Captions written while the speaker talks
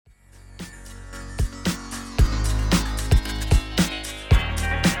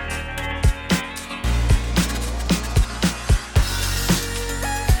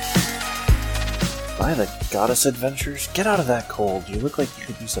Goddess adventures, get out of that cold. You look like you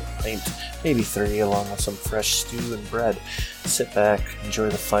could use a pint, maybe 3, along with some fresh stew and bread. Sit back, enjoy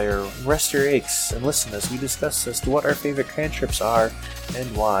the fire, rest your aches, and listen as we discuss as to what our favorite cantrips are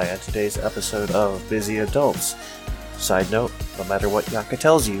and why on today's episode of Busy Adults. Side note, no matter what Yaka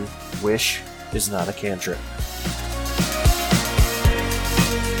tells you, wish is not a cantrip.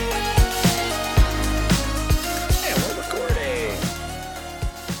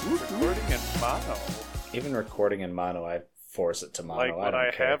 Even recording in mono, I force it to mono. Like what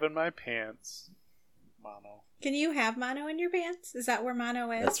I care. have in my pants. Mono. Can you have mono in your pants? Is that where mono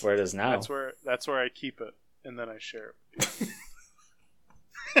is? That's where it is now. That's where I keep it, and then I share it with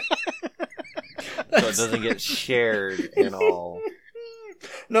you. So it doesn't get shared in all.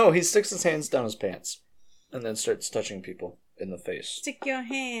 No, he sticks his hands down his pants and then starts touching people in the face. Stick your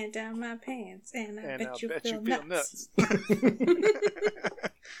hand down my pants, and I bet I'll you bet feel you feel nuts.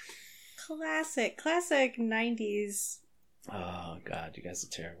 Classic 90s. Oh, God, you guys are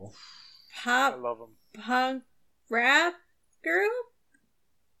terrible. I Pop love them. punk rap group?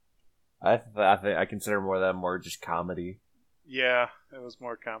 I think I consider more of them more just comedy. Yeah, it was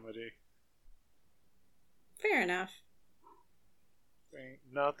more comedy. Fair enough. Ain't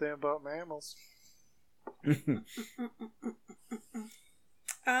nothing but mammals.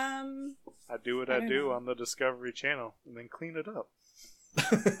 I do what I don't do know. on the Discovery Channel, and then clean it up.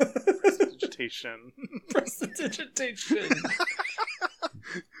 Prestidigitation. Prestidigitation.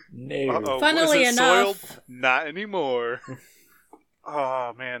 No. Uh-oh. Funnily Is it enough- soiled? Not anymore.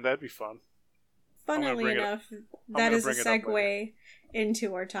 Oh, man, that'd be fun. Funnily bring it enough, I'm that gonna is a bring it up segue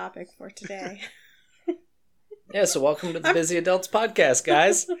into our topic for today. Yeah, so welcome to the Busy Adults podcast,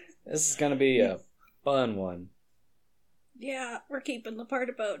 guys. This is going to be a fun one. Yeah, we're keeping the part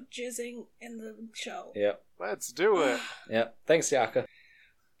about jizzing in the show. Yep. Let's do it. Yep. Thanks, Yaka.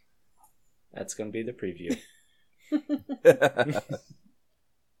 That's going to be the preview.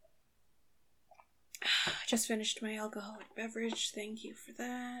 I just finished my alcoholic beverage. Thank you for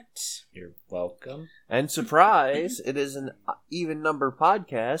that. You're welcome. And surprise, it is an even number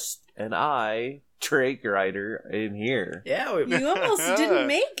podcast, and I, Drake Ryder, am here. Yeah, You almost didn't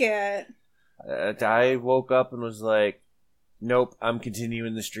make it. I woke up and was like, nope, I'm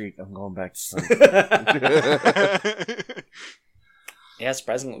continuing the streak. I'm going back to sleep. Yeah,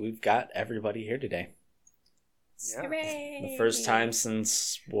 surprisingly, we've got everybody here today. Yeah. Hooray. The first time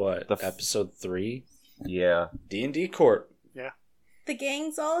since, what, episode 3? Yeah. D&D Court. The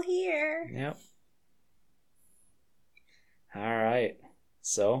gang's all here. Yep. All right.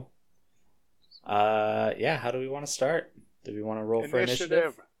 So, yeah, how do we want to start? Do we want to roll for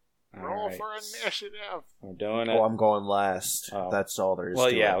initiative? All Roll right. for initiative. We're doing it. Oh, I'm going last. Oh. That's all there is Well,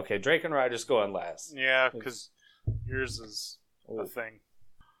 to yeah, it. okay. Drake and Ryder's going last. Yeah, because yours is a thing.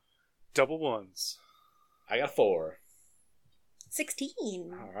 Double ones. I got 4.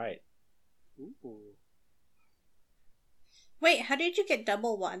 16. All right. Ooh. Wait, how did you get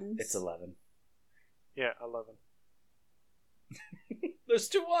double ones? It's 11. Yeah, 11. There's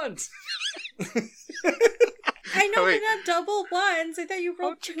 2 ones. I know, Wait. but not double ones. I thought you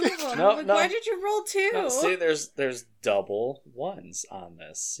rolled How'd you 2 get of them. No, Like, no. why did you roll 2? No, see, there's double ones on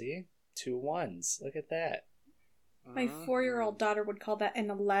this. See? 2 ones. Look at that. My 4-year-old daughter would call that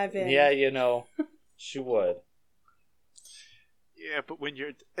an 11. Yeah, you know, she would. Yeah, but when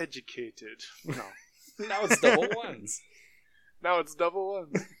you're educated. No. Now it's double ones. Now it's double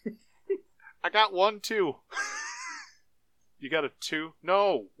ones. I got 1, 2. You got a 2?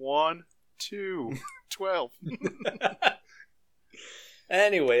 No. 1, 2. 12.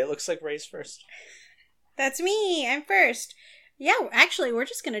 Anyway, it looks like Ray's first. That's me. I'm first. Yeah, actually, we're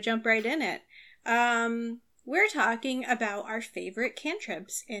just going to jump right in it. We're talking about our favorite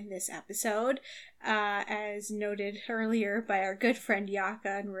cantrips in this episode, as noted earlier by our good friend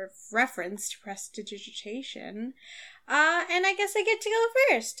Yaka in reference to prestidigitation. And I guess I get to go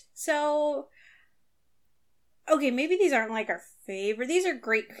first. So, okay, maybe these aren't like our favorite. These are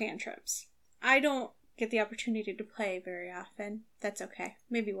great cantrips. I don't get the opportunity to play very often. That's okay.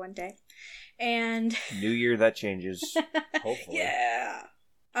 Maybe one day. And New year, that changes. Hopefully. yeah.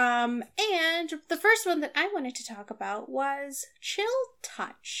 And the first one that I wanted to talk about was Chill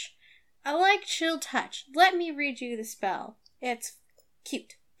Touch. I like Chill Touch. Let me read you the spell. It's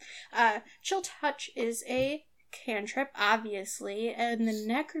cute. Chill Touch is a cantrip, obviously, in the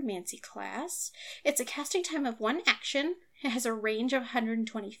Necromancy class. It's a casting time of 1 action. It has a range of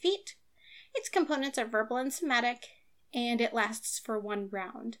 120 feet. Its components are verbal and somatic, and it lasts for 1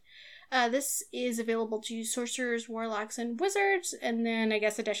 round. This is available to sorcerers, warlocks, and wizards, and then I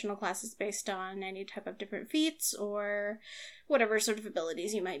guess additional classes based on any type of different feats or whatever sort of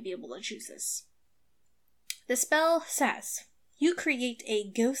abilities you might be able to choose this. The spell says, you create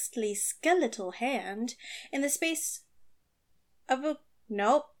a ghostly skeletal hand in the space of a...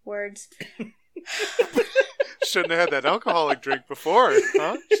 Nope, words. Shouldn't have had that alcoholic drink before,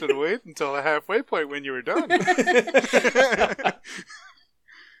 huh? Should have waited until the halfway point when you were done.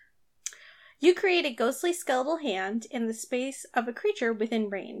 You create a ghostly skeletal hand in the space of a creature within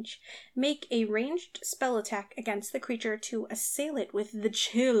range. Make a ranged spell attack against the creature to assail it with the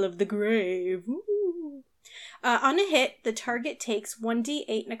chill of the grave. Ooh. On a hit, the target takes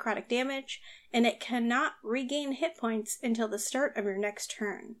 1d8 necrotic damage, and it cannot regain hit points until the start of your next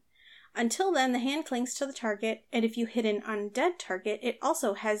turn. Until then, the hand clings to the target, and if you hit an undead target, it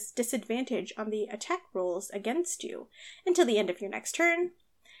also has disadvantage on the attack rolls against you until the end of your next turn.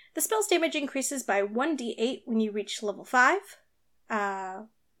 The spell's damage increases by 1d8 when you reach level 5, the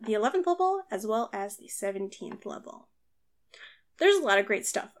 11th level, as well as the 17th level. There's a lot of great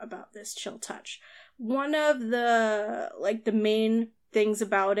stuff about this Chill Touch. One of the main things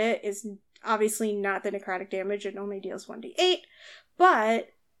about it is obviously not the necrotic damage, it only deals 1d8, but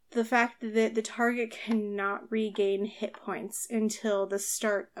the fact that the target cannot regain hit points until the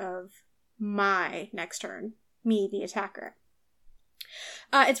start of my next turn, me, the attacker.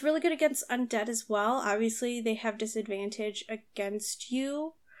 It's really good against undead as well. Obviously, they have disadvantage against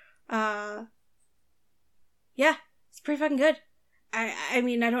you. Yeah, it's pretty fucking good. I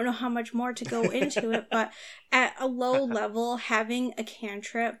mean, I don't know how much more to go into it, but at a low level, having a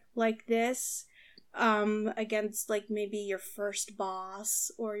cantrip like this against like maybe your first boss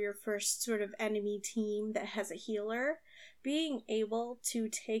or your first sort of enemy team that has a healer, being able to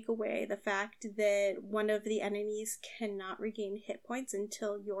take away the fact that one of the enemies cannot regain hit points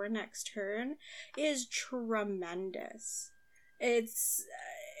until your next turn is tremendous. It's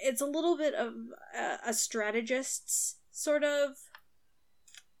a little bit of a strategist's sort of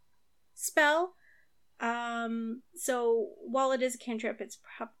spell. So while it is a cantrip, it's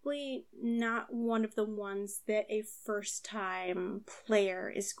probably not one of the ones that a first time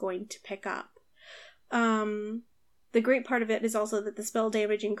player is going to pick up. The great part of it is also that the spell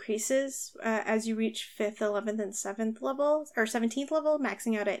damage increases as you reach 5th, 11th, and 7th level, or 17th level,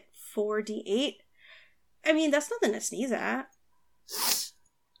 maxing out at 4d8. I mean, that's nothing to sneeze at.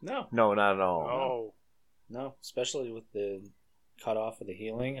 No, No, not at all. Oh. no, especially with the cutoff of the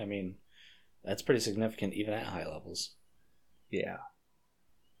healing. I mean, that's pretty significant even at high levels. Yeah.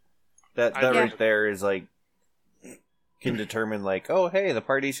 That Yeah. right there is like can determine like, oh hey, the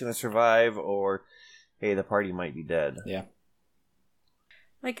party's gonna survive, or hey, the party might be dead. Yeah.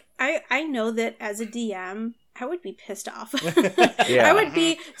 Like, I know that as a DM, I would be pissed off. Yeah. I would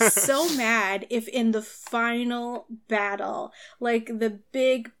be so mad if in the final battle, like, the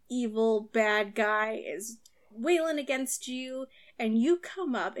big evil bad guy is wailing against you, and you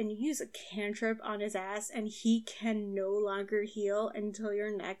come up and use a cantrip on his ass, and he can no longer heal until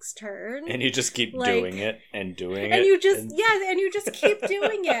your next turn. And you just keep Like- doing it and doing it. And you just, and- and you just keep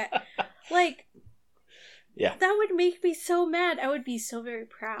doing it. Like, Yeah. that would make me so mad. I would be so very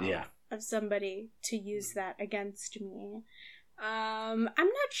proud Yeah. of somebody to use that against me. I'm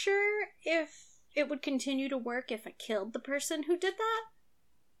not sure if it would continue to work if I killed the person who did that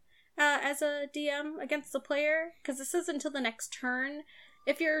as a DM against the player, because this is until the next turn.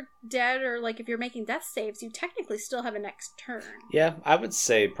 If you're dead or like if you're making death saves, you technically still have a next turn. Yeah, I would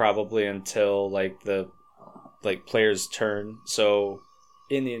say probably until like the player's turn. So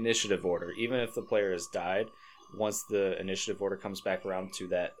in the initiative order, even if the player has died, once the initiative order comes back around to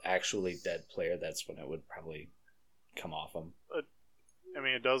that actually dead player, that's when it would probably come off them. I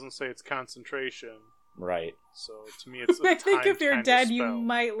mean, it doesn't say it's concentration, Right. so to me it's a I think if timed you're kind of dead, you spell.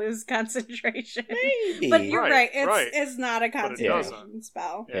 might lose concentration. Maybe. But you're Right, right. It's right. it's not a But it concentration doesn't.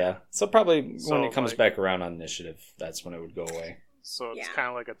 spell. Yeah. So probably when So, it comes like- back around on initiative, that's when it would go away. So it's Yeah. kind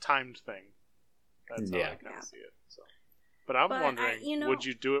of like a timed thing. That's how Yeah. I kind of Yeah. see it. So. But I'm But, wondering, you know- would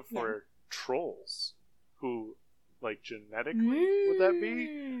you do it for trolls who, like, genetically, would that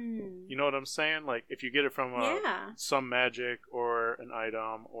be? You know what I'm saying? Like, if you get it from Yeah. some magic or an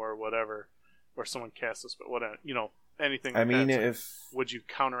item or whatever, or someone casts a spell, whatever, anything. I Like mean, that. So if would you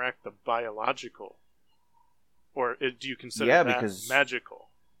counteract the biological, or do you consider Yeah, that because- magical?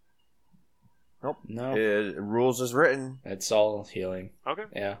 No. rules is written. It's all healing. Okay,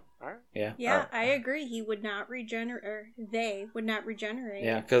 Yeah. all right. Yeah. Yeah, I agree. He would not regenerate, or they would not regenerate.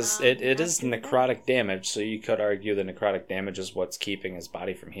 Yeah, because it is after the necrotic damage, so you could argue the necrotic damage is what's keeping his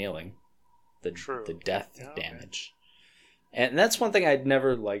body from healing. True. The death Yeah, okay. damage. And that's one thing I'd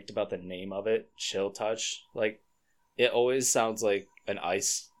never liked about the name of it, Chill Touch. Like, it always sounds like an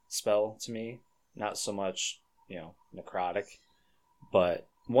ice spell to me, not so much, necrotic. But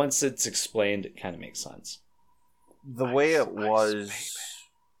once it's explained, it kind of makes sense. the Ice, way it ice, was,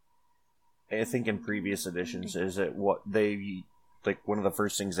 I think in previous editions, is it what they like one of the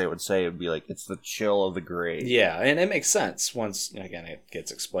first things they would say would be like, it's the chill of the grave. Yeah, and it makes sense once again it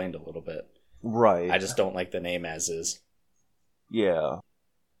gets explained a little bit. Right. I just don't like the name as is. Yeah.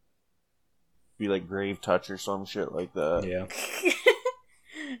 Be like Grave Touch or some shit like that. Yeah.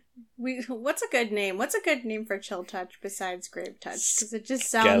 What's a good name? What's a good name for Chill Touch besides Grave Touch? Because it just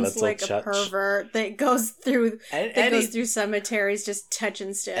sounds Skeletal like touch. a pervert that goes through Any- goes through cemeteries just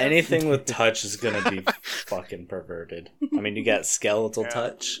touching stuff. Anything with touch is gonna be fucking perverted. I mean, you got skeletal Yeah.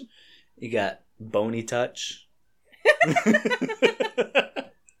 touch, you got bony touch. I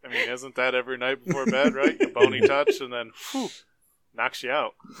mean, isn't that every night before bed, right? A bony touch and then, whew, knocks you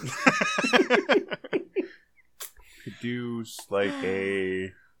out. Could do like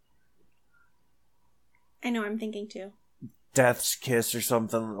a I know, I'm thinking too. Death's Kiss or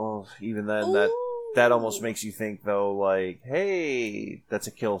something. Oh, even then, that almost Ooh. makes you think though, like, hey, that's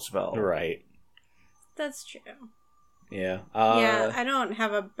a kill spell. Right. That's true. Yeah. Yeah, I don't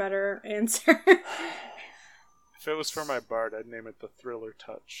have a better answer. If it was for my bard, I'd name it the Thriller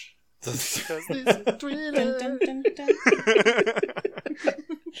Touch. Because Dun, this is dun, Thriller. dun, dun.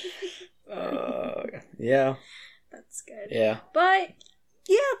 Yeah. That's good. Yeah. But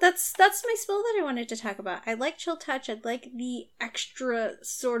yeah, that's my spell that I wanted to talk about. I like Chill Touch. I like the extra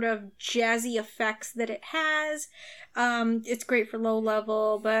sort of jazzy effects that it has. It's great for low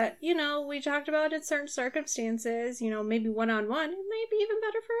level, but we talked about in certain circumstances, maybe one-on-one, it might be even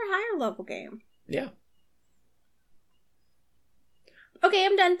better for a higher level game. Yeah. Okay,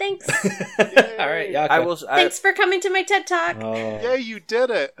 I'm done. Thanks. All right. Yaka. Thanks for coming to my TED Talk. Yeah, you did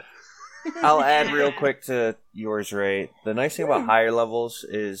it. I'll add real quick to yours, Ray. The nice thing about higher levels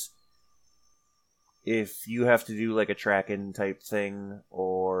is if you have to do like a track-in type thing,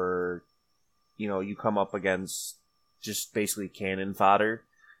 or you come up against just basically cannon fodder,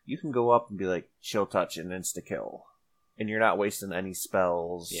 you can go up and be like Chill Touch and insta kill, and you're not wasting any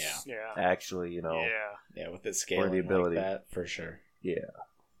spells. Yeah. Yeah. Actually, Yeah. Yeah, with it scaling Or the ability. like that, for sure. Yeah,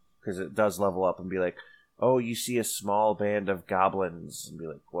 because it does level up and be like, oh, you see a small band of goblins, and be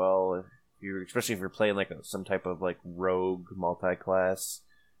like, well, especially if you're playing like some type of like rogue multi-class,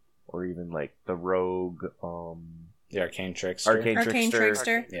 or even like the rogue, The Arcane Trickster. Arcane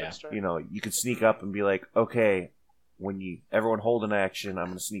Trickster. Yeah. You could sneak up and be like, okay, everyone hold an action, I'm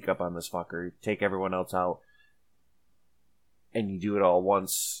gonna sneak up on this fucker, take everyone else out, and you do it all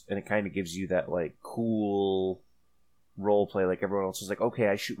once, and it kind of gives you that like cool role play, like everyone else is like, okay,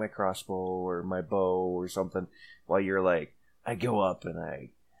 I shoot my crossbow or my bow or something, while you're like, I go up and I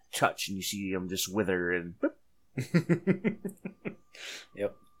touch, and you see them just wither and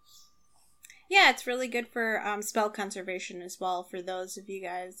Yep. Yeah, it's really good for spell conservation as well for those of you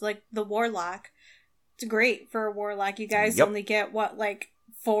guys. Like the Warlock. It's great for a Warlock. You guys Yep. only get,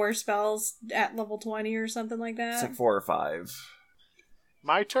 4 spells at level 20 or something like that? it's like 4 or 5.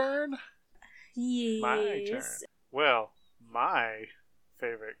 My turn? Yes. My turn. Well, my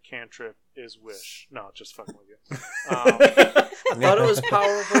favorite cantrip is Wish. No, just fucking with you. I thought it was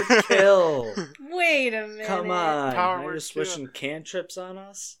Power Word Kill. Wait a minute. Come on. Power Now Word you're switching Kill. cantrips on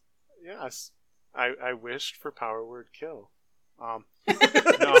us? Yes. I wished for Power Word Kill. No.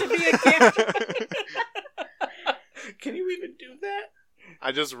 To be a cantrip. Can you even do that?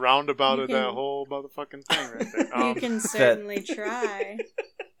 I just roundabouted You that can- whole motherfucking thing right there. You can certainly try.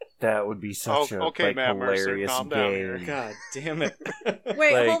 That would be such a okay, Matt Mercer, hilarious calm down here. game. God damn it.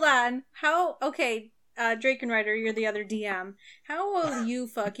 Wait, Like- hold on. Drake and Ryder, you're the other DM. How will you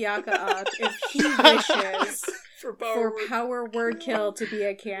fuck Yaka up if he wishes For for Power Word Kill to be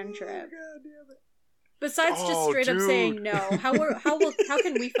a cantrip? Besides just Oh, straight up dude. saying no, how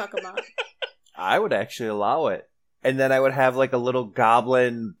can we fuck him up? I would actually allow it. And then I would have like a little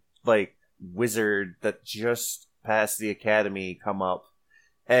goblin like wizard that just passed the academy come up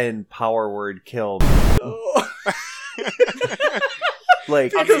and Power Word Kill.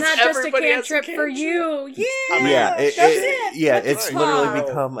 Like It's Because not just a everybody has a cantrip for cantrip. you. Yeah, I mean, yeah, that's it. Yeah, That's it's right. literally wow.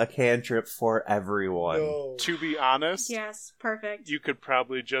 become a cantrip for everyone. To be honest, Yes, perfect. you could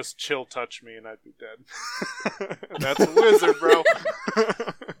probably just chill touch me and I'd be dead. That's a wizard, bro.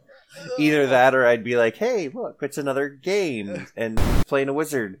 Either that or I'd be like, hey, look, it's another game and playing a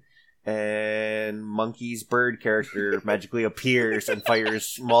wizard. And Monkey's bird character magically appears and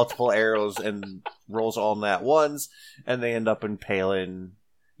fires multiple arrows and rolls all nat ones, and they end up impaling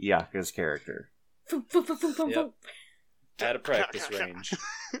Yaka's character. Yep. At a practice range.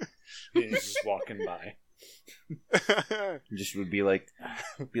 He's just walking by. Just would be like,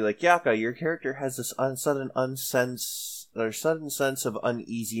 Yaka, your character has this sudden unsense a sudden sense of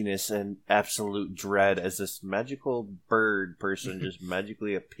uneasiness and absolute dread as this magical bird person just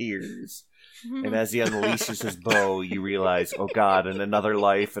magically appears. And as he unleashes his bow, you realize, oh god, in another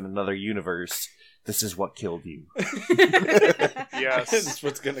life, in another universe, this is what killed you. Yes. It's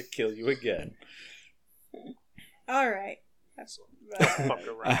what's gonna kill you again. All right. Fuck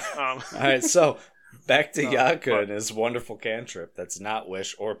around. Alright, so back to Yaku but- and his wonderful cantrip that's not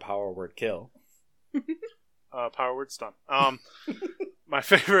wish or power word kill. Power word stun. My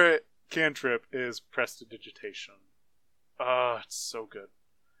favorite cantrip is prestidigitation. It's so good.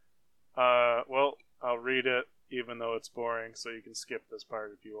 Well, I'll read it, even though it's boring, so you can skip this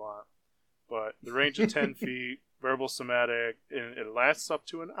part if you want. But the range of 10 feet, verbal somatic, and it lasts up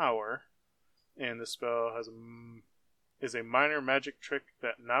to an hour. And the spell is a minor magic trick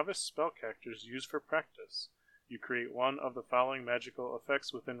that novice spellcasters use for practice. You create one of the following magical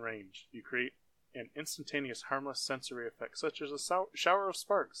effects within range. You create an instantaneous harmless sensory effect, such as a shower of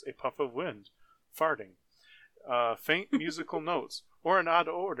sparks, a puff of wind, farting, faint musical notes, or an odd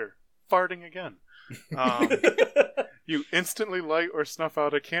odor, farting again. You instantly light or snuff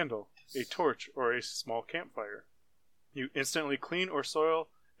out a candle, a torch, or a small campfire. You instantly clean or soil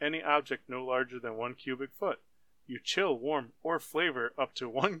any object no larger than 1 cubic foot. You chill, warm, or flavor up to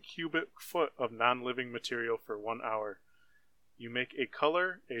 1 cubic foot of non-living material for 1 hour. You make a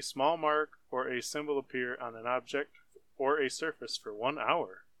color, a small mark, or a symbol appear on an object or a surface for 1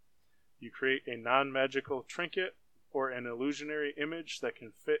 hour. You create a non-magical trinket or an illusionary image that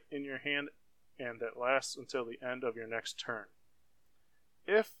can fit in your hand and that lasts until the end of your next turn.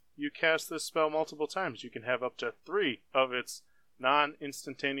 If you cast this spell multiple times, you can have up to 3 of its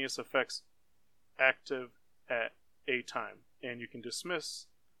non-instantaneous effects active at a time, and you can dismiss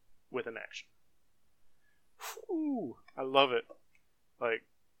with an action. Whew, I love it. Like,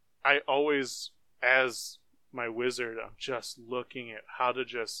 I always, as my wizard, I'm just looking at how to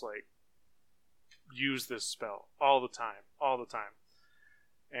just, like, use this spell all the time.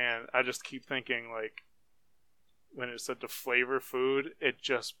 And I just keep thinking, like, when it said to flavor food, it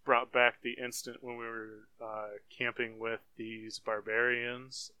just brought back the instant when we were camping with these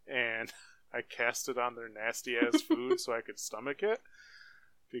barbarians, and I cast it on their nasty ass food so I could stomach it,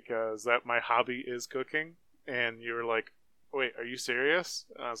 because my hobby is cooking. And you were like, wait, are you serious?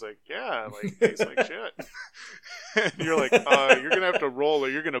 And I was like, yeah, like, it tastes like shit. And you're like, you're gonna have to roll or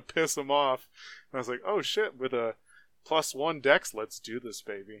you're gonna piss them off. And I was like, oh shit, with a +1 dex, let's do this,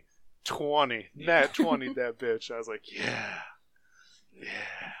 baby. 20. Nat 20 that bitch. I was like, yeah.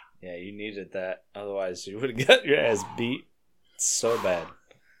 Yeah, you needed that. Otherwise, you would have got your ass beat so bad.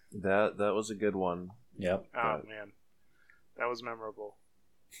 That was a good one. Yep. Oh, man. That was memorable.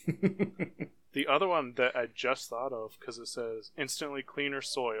 The other one that I just thought of, because it says instantly clean or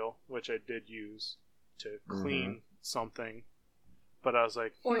soil, which I did use to clean something. But I was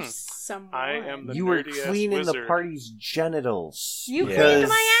like, Or someone. I am the You were nerdy-ass cleaning wizard. the party's genitals. You Yeah. cleaned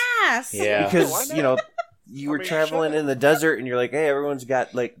my ass! Yeah. Why Because, not? you know, you I were mean, traveling shut in the desert and you're like, hey, everyone's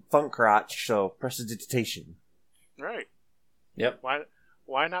got, like, funk crotch, so prestidigitation. Right. Yep.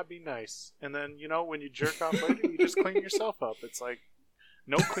 Why not be nice? And then, you know, when you jerk off later, you just clean yourself up. It's like,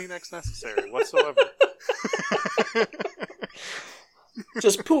 no Kleenex necessary whatsoever.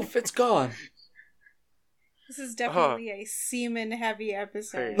 Just poof, it's gone. This is definitely a semen-heavy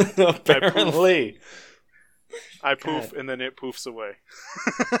episode. Apparently. I poof, and then it poofs away.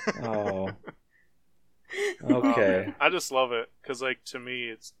 Oh. Okay. I just love it, because, like, to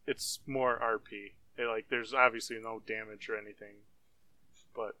me, it's more RP. Like, there's obviously no damage or anything,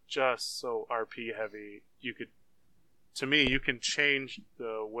 but just so RP heavy, you can change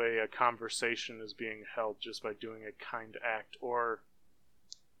the way a conversation is being held just by doing a kind act, or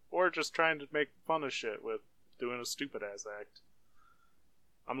just trying to make fun of shit with doing a stupid ass act.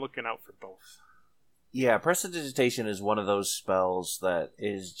 I'm looking out for both. Yeah, prestidigitation is one of those spells that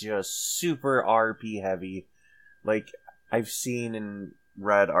is just super RP heavy. Like, I've seen and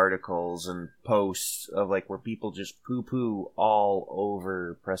read articles and posts of, like, where people just poo-poo all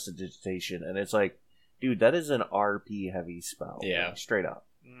over prestidigitation, and it's like, dude, that is an RP heavy spell. Yeah. Like, straight up.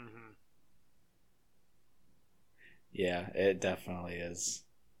 Mm-hmm. Yeah, it definitely is.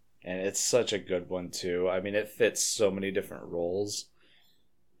 And it's such a good one, too. I mean, it fits so many different roles.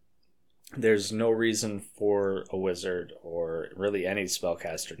 There's no reason for a wizard or really any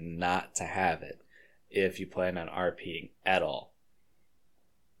spellcaster not to have it if you plan on RPing at all.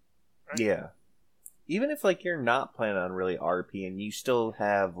 Right. Yeah. Even if, like, you're not planning on really RPing, you still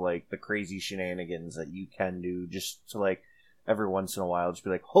have, like, the crazy shenanigans that you can do just to, like, every once in a while just be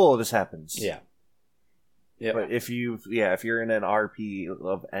like, oh, this happens. Yeah. Yeah. But if you're in an RP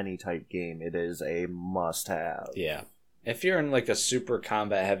of any type game, it is a must-have. Yeah. If you're in like a super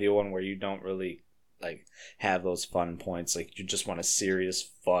combat heavy one where you don't really like have those fun points, like you just want a serious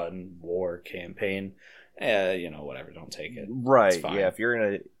fun war campaign, whatever, don't take it. Right. It's fine. Yeah.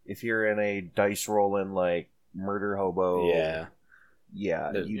 If you're in a dice rolling like murder hobo. Yeah.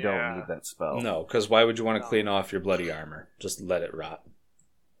 Yeah. You don't need that spell. No, because why would you want to clean off your bloody armor? Just let it rot.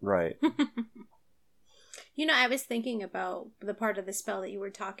 Right. I was thinking about the part of the spell that you were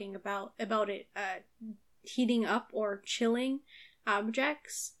talking about it heating up or chilling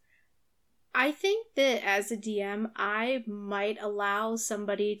objects. I think that as a DM, I might allow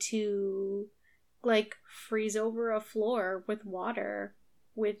somebody to, like, freeze over a floor with water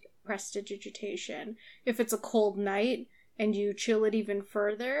with prestidigitation. If it's a cold night and you chill it even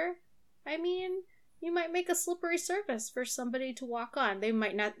further, I mean, you might make a slippery surface for somebody to walk on. They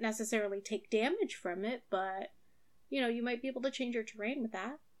might not necessarily take damage from it, but, you might be able to change your terrain with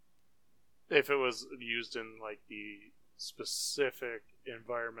that. If it was used in, like, the specific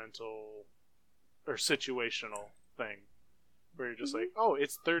environmental or situational thing, where you're just like, oh,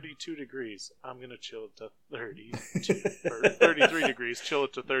 it's 32 degrees. I'm going to chill it to 32. Or 33 degrees, chill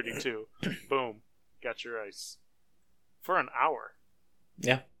it to 32. Boom. Got your ice. For an hour.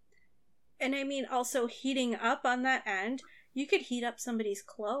 Yeah. And I mean, also heating up on that end, you could heat up somebody's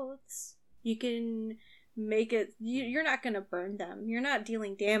clothes. You can make it, you're not going to burn them. You're not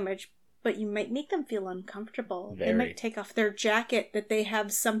dealing damage, but you might make them feel uncomfortable. Very. They might take off their jacket that they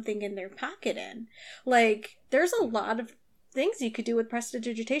have something in their pocket in. Like, there's a lot of things you could do with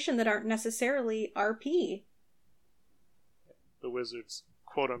prestidigitation that aren't necessarily RP. The wizard's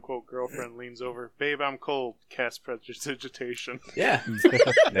quote-unquote girlfriend leans over. Babe, I'm cold. Cast prestidigitation. Yeah.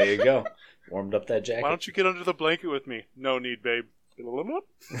 There you go. Warmed up that jacket. Why don't you get under the blanket with me? No need, babe.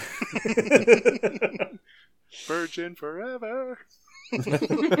 Virgin forever.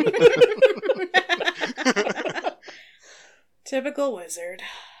 Typical wizard.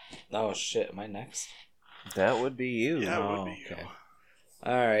 Oh shit, am I next? That would be you. Yeah, it would be okay. you.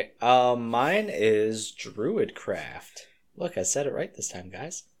 Alright. Mine is Druidcraft. Look, I said it right this time,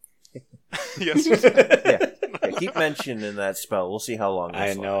 guys. Yes. Yeah, keep mentioning that spell. We'll see how long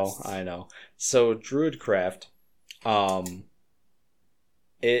this lasts. I know. So, Druidcraft,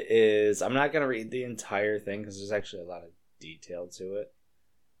 it is... I'm not going to read the entire thing because there's actually a lot of detail to it.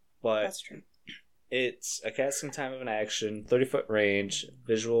 But That's true. It's a casting time of an action, 30-foot range,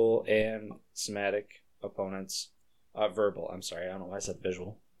 visual and somatic opponents. Verbal, I'm sorry, I don't know why I said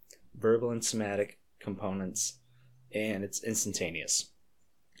visual. Verbal and somatic components, and it's instantaneous.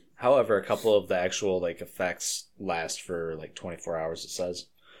 However, a couple of the actual effects last for 24 hours, it says.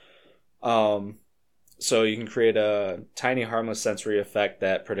 So you can create a tiny harmless sensory effect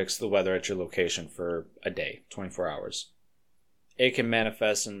that predicts the weather at your location for a day, 24 hours. It can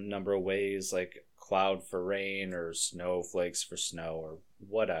manifest in a number of ways, like cloud for rain or snowflakes for snow or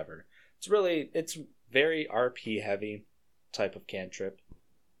whatever. It's very RP heavy type of cantrip.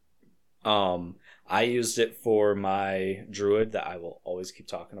 I used it for my druid that I will always keep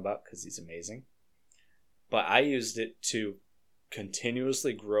talking about because he's amazing. But I used it to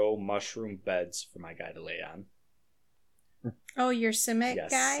continuously grow mushroom beds for my guy to lay on. Oh, your Simic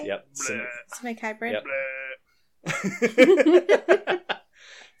Yes. guy? Yep. Simic hybrid? Yep.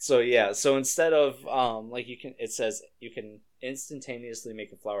 So instead of it says you can instantaneously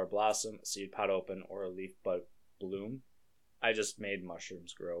make a flower blossom, a seed pod open, or a leaf bud bloom. I just made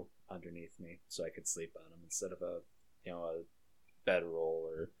mushrooms grow underneath me so I could sleep on them instead of a bedroll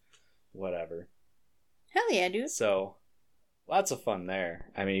or whatever. Hell yeah, dude. So lots of fun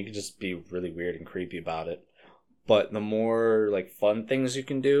there. I mean, you can just be really weird and creepy about it. But the more fun things you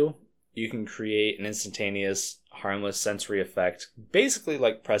can do, you can create an instantaneous, harmless sensory effect, basically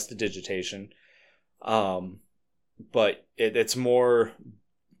like prestidigitation. But it's more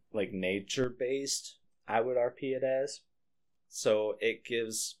nature-based, I would RP it as. So it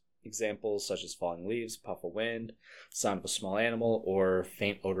gives examples such as falling leaves, puff of wind, sound of a small animal, or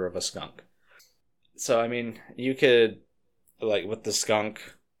faint odor of a skunk. So, I mean, you could, with the skunk,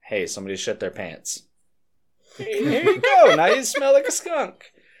 hey, somebody shit their pants. Hey, here you go, now you smell like a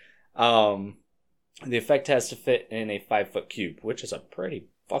skunk. The effect has to fit in a 5-foot cube, which is a pretty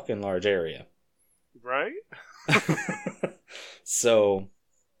fucking large area. Right? So,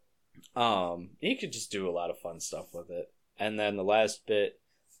 you could just do a lot of fun stuff with it. And then the last bit,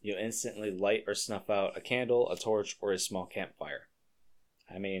 you instantly light or snuff out a candle, a torch, or a small campfire.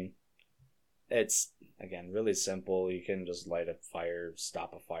 I mean, it's, again, really simple. You can just light a fire,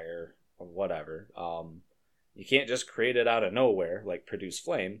 stop a fire, or whatever. You can't just create it out of nowhere, produce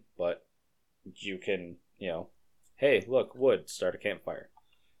flame, but you can, hey, look, wood, start a campfire.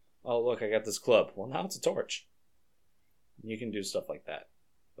 Oh, look, I got this club. Well, now it's a torch. You can do stuff like that,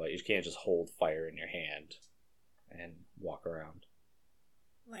 but you can't just hold fire in your hand and walk around.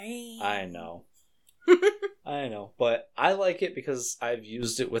 Lame. I know. I know, but I like it because I've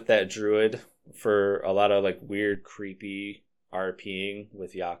used it with that druid for a lot of like weird, creepy RPing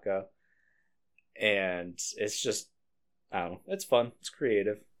with Yaka, and it's just, I don't know, it's fun, it's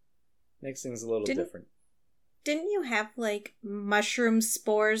creative, makes things a little different. Didn't you have like mushroom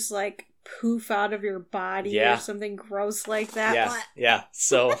spores like poof out of your body or something gross like that? Yeah.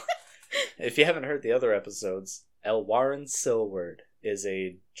 So if you haven't heard the other episodes, Elwarin Silward is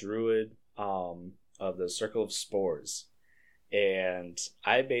a druid of the Circle of Spores, and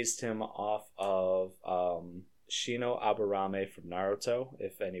I based him off of Shino Aburame from Naruto.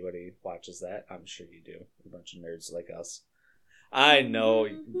 If anybody watches that, I'm sure you do. A bunch of nerds like us. I know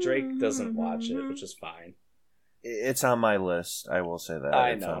Drake doesn't watch it, which is fine. It's on my list. I will say that.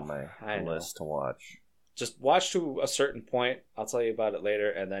 It's on my list to watch. Just watch to a certain point. I'll tell you about it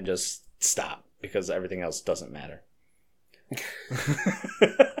later, and then just stop because everything else doesn't matter.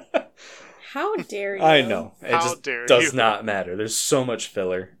 How dare you? I know. It just does not matter. There's so much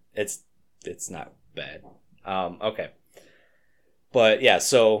filler. It's not bad. Okay. But yeah,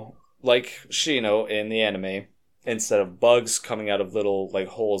 so like Shino in the anime, instead of bugs coming out of little like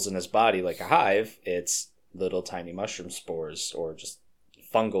holes in his body like a hive, it's little tiny mushroom spores or just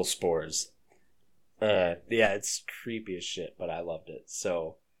fungal spores. Yeah, it's creepy as shit, but I loved it.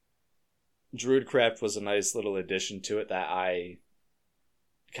 So Druidcraft was a nice little addition to it that I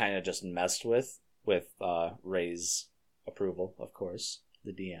kind of just messed with Ray's approval, of course,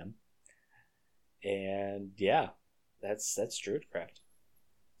 the DM. And yeah, that's Druidcraft.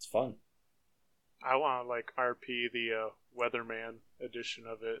 It's fun. I want to like RP the Weatherman edition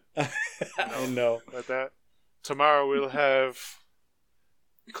of it. I know. Like that. Tomorrow we'll have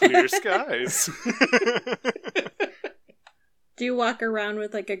clear skies. Do you walk around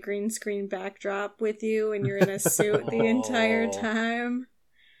with like a green screen backdrop with you and you're in a suit the entire time?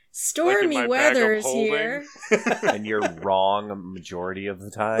 Stormy like weather's here. And you're wrong a majority of the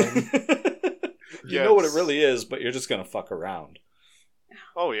time. You know what it really is, but you're just going to fuck around.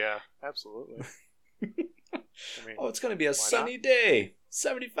 Oh, yeah. Absolutely. I mean, it's going to be a sunny day.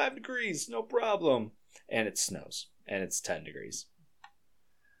 75 degrees, no problem. And it snows. And it's 10 degrees.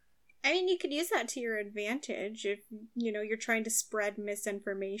 I mean, you could use that to your advantage if, you're trying to spread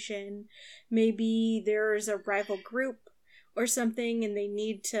misinformation. Maybe there's a rival group or something and they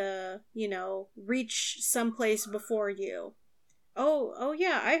need to, reach someplace before you. Oh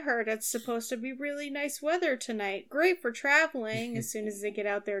yeah, I heard it's supposed to be really nice weather tonight. Great for traveling. As soon as they get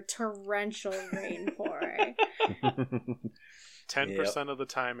out there, torrential rain pouring. 10% of the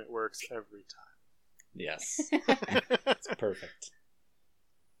time it works every time. Yes. It's perfect.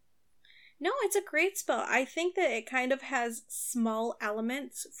 No, it's a great spell. I think that it kind of has small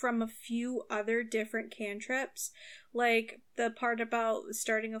elements from a few other different cantrips. Like the part about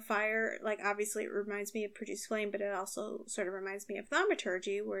starting a fire, like obviously it reminds me of Produce Flame, but it also sort of reminds me of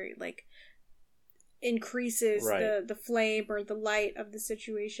Thaumaturgy, where it like increases the flame or the light of the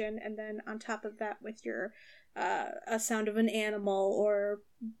situation, and then on top of that with your a sound of an animal or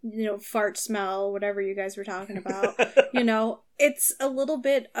fart smell, whatever you guys were talking about. It's a little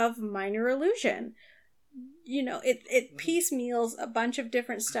bit of minor illusion. It piecemeals a bunch of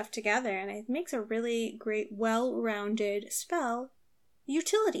different stuff together, and it makes a really great, well-rounded spell,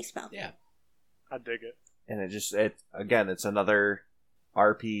 utility spell. Yeah, I dig it. And it's another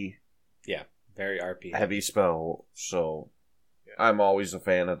RP. Yeah, very RP heavy spell. So I'm always a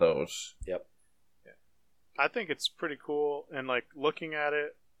fan of those. Yep. I think it's pretty cool, and like looking at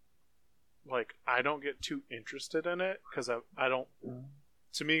it, like I don't get too interested in it because I don't.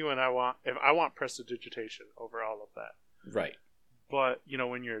 To me, if I want prestidigitation over all of that, right? But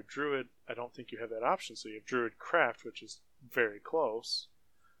when you're a druid, I don't think you have that option. So you have Druidcraft, which is very close,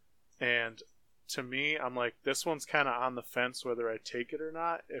 and to me, I'm like, this one's kind of on the fence whether I take it or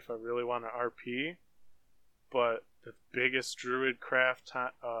not if I really want to RP. But the biggest Druidcraft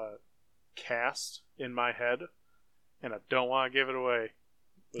cast in my head, and I don't want to give it away,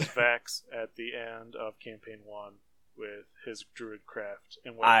 was Vax at the end of Campaign 1 with his Druidcraft.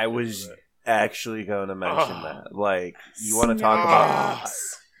 And what I was actually going to mention that. Like, you want to talk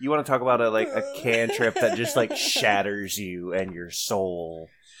about a cantrip that just like shatters you and your soul.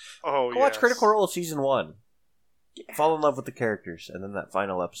 Oh, Go watch Critical Role Season 1. Yeah. Fall in love with the characters, and then that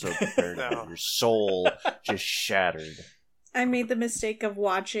final episode, your soul just shattered. I made the mistake of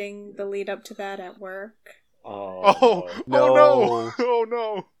watching the lead up to that at work. Oh no! Oh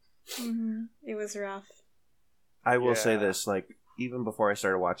no! Mm-hmm. It was rough. I will say this: like, even before I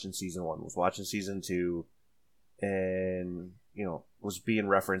started watching Season 1, was watching Season 2, and was being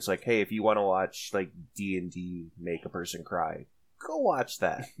referenced like, hey, if you want to watch like D&D make a person cry, go watch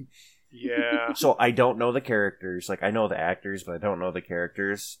that. Yeah. So I don't know the characters. Like, I know the actors, but I don't know the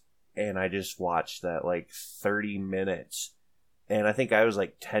characters. And I just watched that like 30 minutes. And I think I was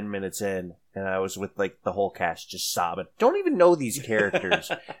like 10 minutes in, and I was with like the whole cast just sobbing. Don't even know these characters.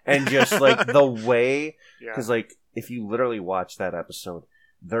 And just like the way, Yeah. because like if you literally watch that episode,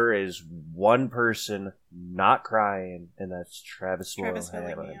 there is one person not crying, and that's Travis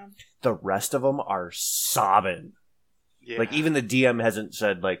Willingham. Willingham. The rest of them are sobbing. Yeah. Like, even the DM hasn't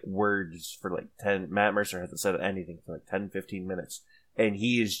said, like, words for, like, 10... Matt Mercer hasn't said anything for, like, 10, 15 minutes. And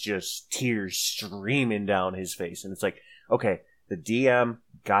he is just tears streaming down his face. And it's like, okay, the DM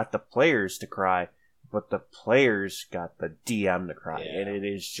got the players to cry, but the players got the DM to cry. Yeah. And it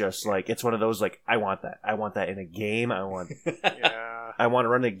is just, like, it's one of those, like, I want that. I want that in a game. I want Yeah. I want to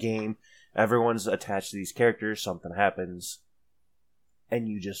run a game. Everyone's attached to these characters. Something happens. And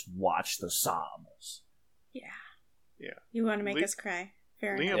you just watch the sobs. Yeah. Yeah. You want to make Le- us cry.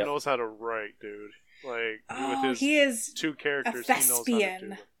 Fair Liam enough. Yep. knows how to write, dude. Like, Oh, with his he is 2 characters, a he knows how to do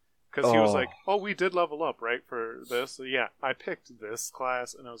thespian. it. Because he was Oh. like, oh, we did level up, right, for this? So, yeah, I picked this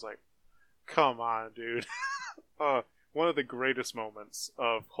class, and I was like, come on, dude. One of the greatest moments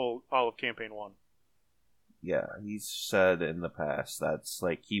of all of Campaign 1. Yeah, he's said in the past that's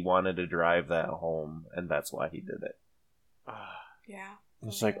like he wanted to drive that home, and that's why he did it. Yeah.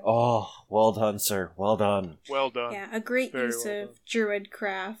 It's like, oh, well done, sir. Well done. Well done. Yeah, a great Very use well of done. druid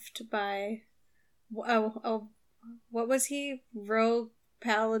craft by what was he? Rogue,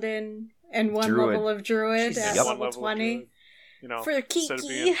 paladin, and one Druid. level of druid Jesus. at Yep. One level level of 20 druid. You know, for instead of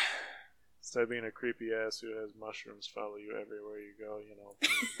Kiki. being a creepy ass who has mushrooms follow you everywhere you go, you know.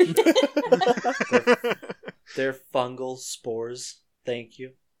 They're fungal spores. Thank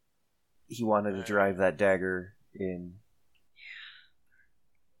you. He wanted to drive that dagger in.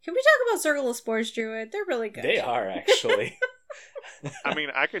 Can we talk about Circle of Spores, druid? They're really good. They are, actually. I mean,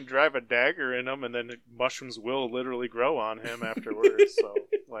 I can drive a dagger in him, and then mushrooms will literally grow on him afterwards. So,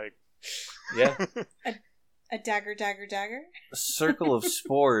 like, Yeah. A dagger. Circle of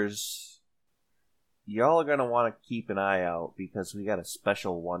Spores. Y'all are going to want to keep an eye out because we got a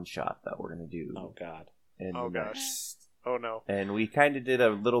special one-shot that we're going to do. Oh, God. in Oh, the gosh. next- oh no. And we kind of did a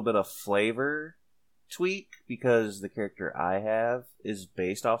little bit of flavor tweak because the character I have is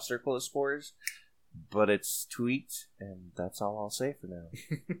based off Circle of Spores, but it's tweaked, and that's all I'll say for now.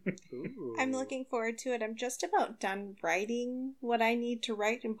 Ooh. I'm looking forward to it. I'm just about done writing what I need to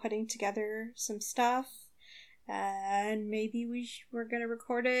write and putting together some stuff. And maybe we're going to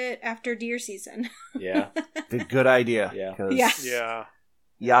record it after deer season. Yeah. Good idea. Yeah. Because Yeah. Yeah.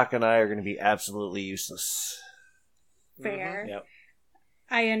 Yak and I are going to be absolutely useless. Fair. Yep.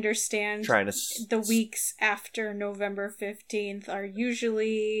 I understand Trying to the weeks after November 15th are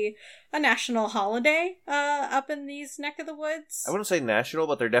usually a national holiday up in these neck of the woods. I wouldn't say national,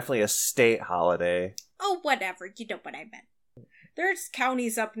 but they're definitely a state holiday. Oh, whatever. You know what I meant. There's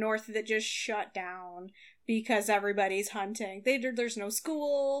counties up north that just shut down because everybody's hunting. There's no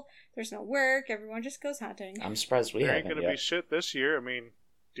school, there's no work, everyone just goes hunting. I'm surprised we There ain't haven't gonna yet. be shit this year. I mean,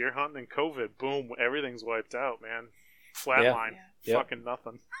 deer hunting and COVID, boom, everything's wiped out, man. Flatline. Yeah. Yep. Fucking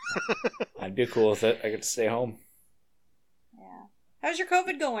nothing. I'd be cool with it. I get to stay home. Yeah. How's your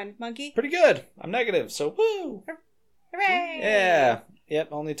COVID going, Monkey? Pretty good. I'm negative, so woo! Hooray! Yeah. Yep,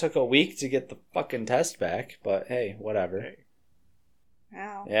 only took a week to get the fucking test back, but hey, whatever. Hey.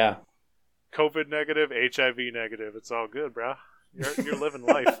 Wow. Yeah. COVID negative, HIV negative. It's all good, bro. You're living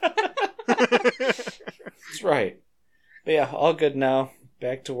life. That's right. But yeah, all good now.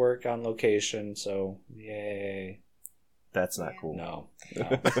 Back to work on location, so yay. That's not cool. No.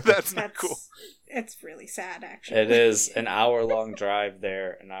 That's not cool. It's really sad, actually. It is an hour-long drive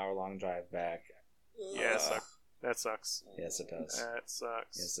there, an hour-long drive back. Yeah, that sucks. Yes, it does. That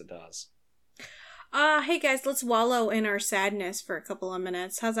sucks. Yes, it does. Hey guys, let's wallow in our sadness for a couple of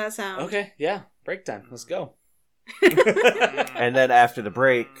minutes. How's that sound? Okay, yeah. Break time. Let's go. And then after the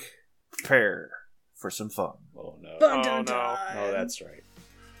break, prepare for some fun. Oh, no. Dun, dun, Oh, no. dun. Oh, that's right.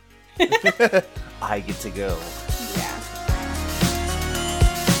 I get to go. Yeah.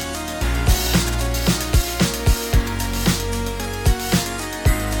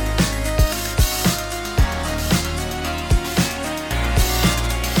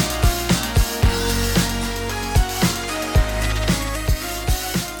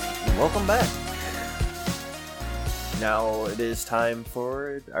 Welcome back. Now it is time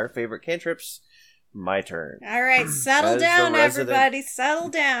for our favorite cantrips. My turn. All right, settle As the down, resident- everybody. Settle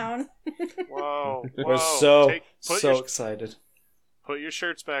down. Whoa. We're whoa. so Put so your, excited. put your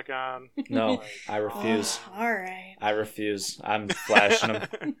shirts back on. No, I refuse. Oh, all right. I refuse. I'm flashing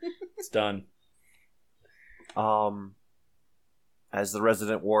them. It's done. As the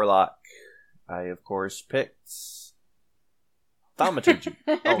resident warlock, I of course picked Thaumaturgy.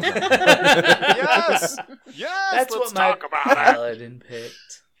 Oh, no. Yes! Yes! That's let's what my talk about it! paladin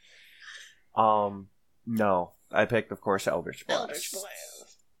picked. No, I picked, of course, Eldritch Blast. Eldritch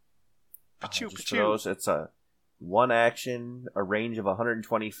Blast. Pachu, Just for pachu. those, it's a one action, a range of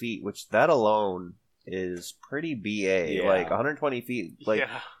 120 feet, which that alone is pretty BA. Yeah. Like 120 feet, like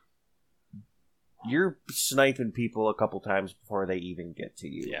Yeah. you're sniping people a couple times before they even get to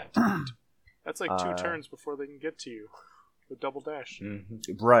you. Yeah. That's like 2 turns before they can get to you. The double dash.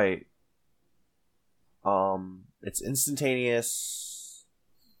 Mm-hmm. Right. It's instantaneous.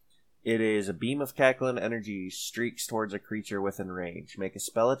 It is a beam of cackling energy streaks towards a creature within range. Make a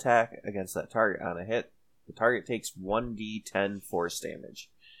spell attack against that target on a hit. The target takes 1d10 force damage.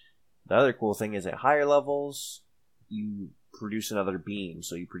 The other cool thing is at higher levels, you produce another beam.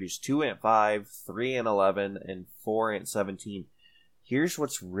 So you produce 2 ant 5, 3 ant 11, and 4 ant 17. Here's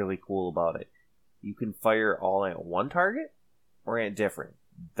what's really cool about it. You can fire all at one target or at different.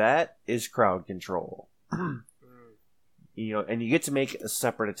 That is crowd control. You know, and you get to make a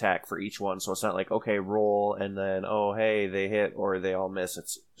separate attack for each one, so it's not like, okay, roll, and then, oh, hey, they hit, or they all miss.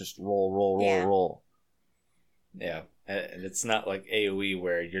 It's just roll, Yeah. roll. Yeah. And it's not like AoE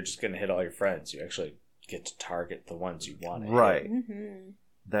where you're just going to hit all your friends. You actually get to target the ones you want to Right. hit. Mm-hmm.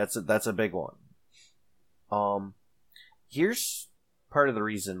 That's a big one. Here's part of the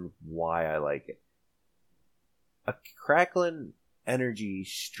reason why I like it. A crackling energy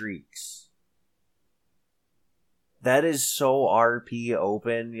streaks. That is so RP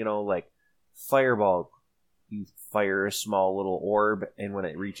open, you know, like Fireball. You fire a small little orb, and when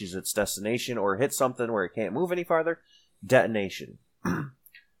it reaches its destination or hits something where it can't move any farther, detonation.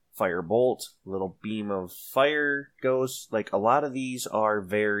 Firebolt, little beam of fire goes. Like, a lot of these are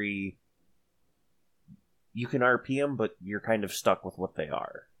very... You can RP them, but you're kind of stuck with what they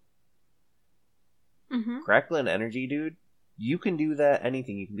are. Mm-hmm. Crackling energy, dude, you can do that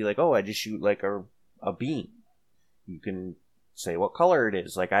anything. You can be like, oh, I just shoot like a beam. You can say what color it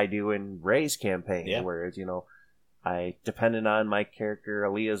is, like I do in Ray's campaign, Yeah. whereas, you know, depending on my character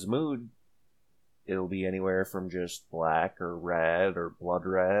Aaliyah's mood, it'll be anywhere from just black or red or blood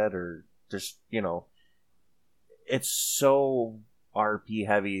red or just, you know, it's so RP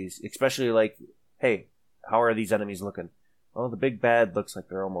heavy, especially like, hey, how are these enemies looking? Oh, the big bad looks like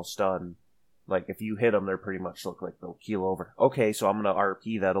they're almost done. Like, if you hit them, they pretty much look like they'll keel over. Okay, so I'm going to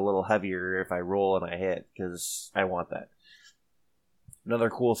RP that a little heavier if I roll and I hit, because I want that.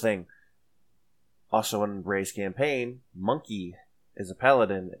 Another cool thing, also in Ray's campaign, Monkey is a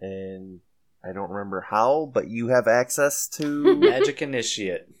paladin, and I don't remember how, but you have access to... Magic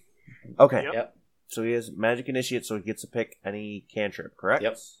Initiate. Okay, Yep. so he has Magic Initiate, so he gets to pick any cantrip, correct?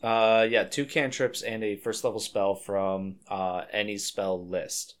 Yep. Yeah, 2 cantrips and a first level spell from any spell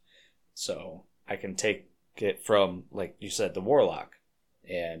list. So I can take it from, like you said, the Warlock,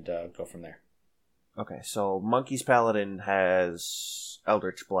 and go from there. Okay, so Monkey's Paladin has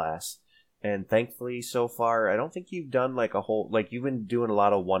Eldritch Blast, and thankfully so far, I don't think you've done like a whole, like you've been doing a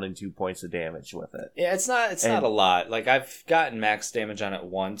lot of 1 and 2 points of damage with it. Yeah, it's not a lot. Like, I've gotten max damage on it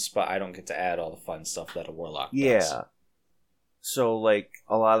once, but I don't get to add all the fun stuff that a Warlock does. Yeah. So like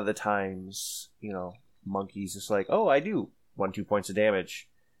a lot of the times, you know, Monkey's just like, oh, I do 1, 2 points of damage.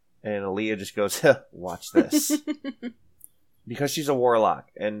 And Aaliyah just goes, watch this. Because she's a warlock,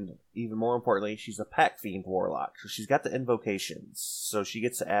 and even more importantly, she's a pack fiend warlock. So she's got the invocations. So she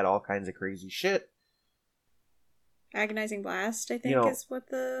gets to add all kinds of crazy shit. Agonizing Blast, I think, You know, is what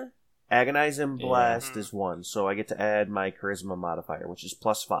the... Agonizing Blast Yeah. is 1. So I get to add my charisma modifier, which is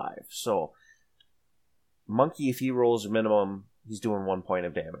 +5. So Monkey, if he rolls minimum, he's doing 1 point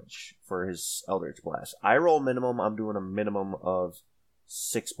of damage for his Eldritch Blast. I roll minimum, I'm doing a minimum of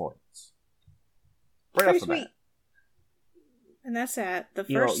 6 points. Right Pretty off the bat. sweet. And that's at the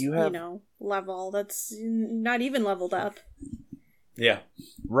You know, first, you have- level. That's not even leveled up. Yeah.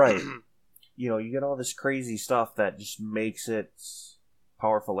 Right. You know, you get all this crazy stuff that just makes it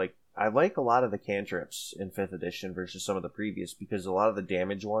powerful. Like, I like a lot of the cantrips in 5th edition versus some of the previous, because a lot of the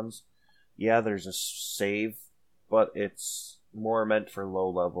damage ones, yeah, there's a save, but it's more meant for low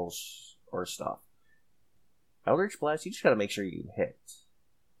levels or stuff. Eldritch Blast, you just gotta make sure you hit.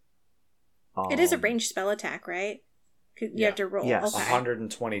 It is a ranged spell attack, right? 'Cause you Yeah. have to roll. Yes. Okay.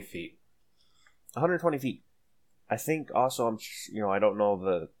 120 feet. 120 feet. I think also, I don't know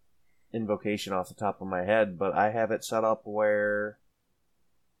the invocation off the top of my head, but I have it set up where,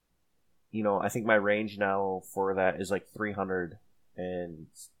 I think my range now for that is like 300 and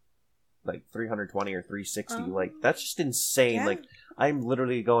like 320 or 360. Oh. Like, that's just insane. Yeah. Like, I'm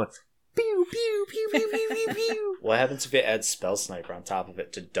literally going pew pew pew pew pew pew pew. What happens if you add Spell Sniper on top of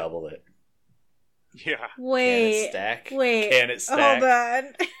it to double it? Yeah. Can it Wait. stack? Wait. Can it stack?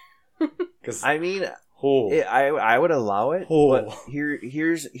 Hold on. Because I mean, I would allow it, Oh. but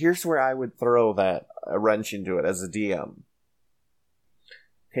here's where I would throw that a wrench into it as a DM.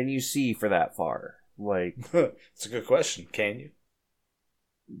 Can you see for that far? Like, it's a good question. Can you?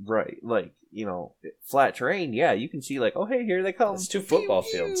 right, like, you know, flat terrain, yeah, you can see, like, oh, hey, here they come. It's 2 football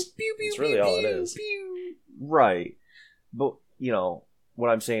fields. That's really all it is. Right. But, you know, what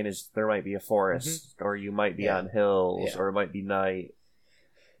I'm saying is there might be a forest, or you might be Yeah. on hills, Yeah. or it might be night.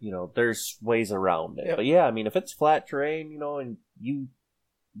 You know, there's ways around it. Yep. But yeah, I mean, if it's flat terrain, you know, and you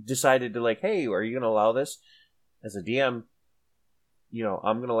decided to, like, hey, are you going to allow this? As a DM, you know,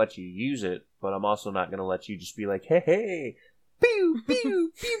 I'm going to let you use it, but I'm also not going to let you just be like, hey, pew,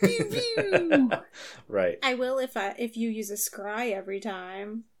 pew, pew, pew, pew. Right. I will if you use a scry every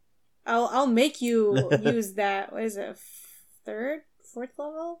time. I'll make you use that. What is it? 4th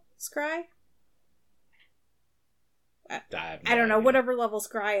level scry? have I don't know, idea. whatever level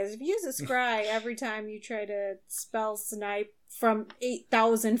scry is. If you use a scry every time you try to spell snipe from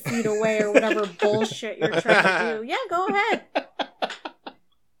 8,000 feet away or whatever bullshit you're trying to do, yeah, go ahead.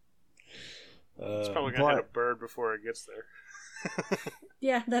 It's probably going to hit a bird before it gets there.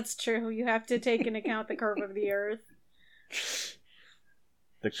 Yeah, that's true. You have to take into account the curve of the earth.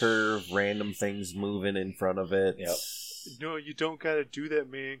 The curve, random things moving in front of it. Yep. No, you don't got to do that,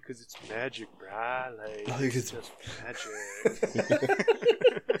 man, because it's magic, bruh. Like, it's just magic.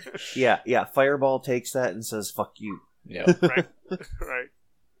 Yeah, Fireball takes that and says, fuck you. Yeah. Right. Right.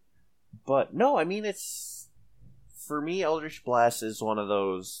 But no, I mean, it's, for me, Eldritch Blast is one of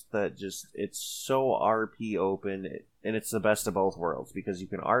those that just, it's so RP open, and it's the best of both worlds, because you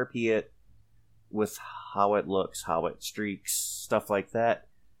can RP it with how it looks, how it streaks, stuff like that,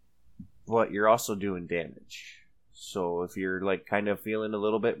 but you're also doing damage. So if you're, like, kind of feeling a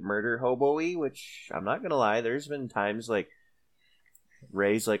little bit murder hobo-y, which I'm not gonna lie, there's been times, like,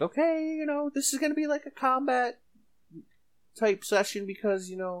 Ray's like, okay, you know, this is gonna be like a combat type session because,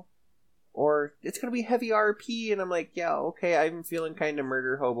 you know, or it's gonna be heavy RP, and I'm like, yeah, okay, I'm feeling kind of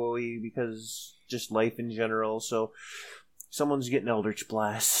murder hobo-y because just life in general, so someone's getting Eldritch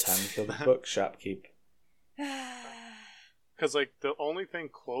Blast. Time to fill the book, shopkeep. Because, like, the only thing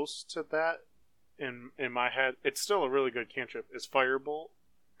close to that in my head, it's still a really good cantrip, is Firebolt,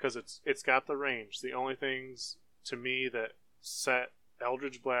 because it's got the range. The only things, to me, that set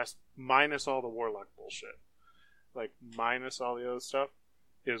Eldritch Blast, minus all the Warlock bullshit, like, minus all the other stuff,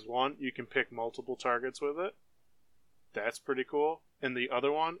 is one, you can pick multiple targets with it. That's pretty cool. And the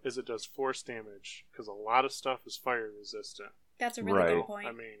other one is it does force damage, because a lot of stuff is fire resistant. That's a really Right. good point.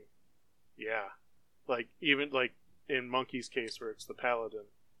 I mean, yeah. Like, even, like, in Monkey's case, where it's the Paladin,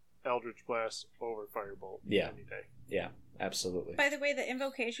 Eldritch Blast over Firebolt Yeah. any day. Yeah, absolutely. By the way, the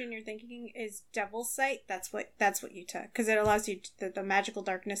invocation you're thinking is Devil's Sight. That's what you took, because it allows you the magical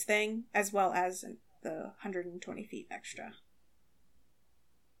darkness thing as well as the 120 feet extra.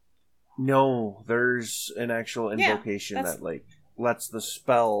 No, there's an actual Yeah, invocation that's- that, like, lets the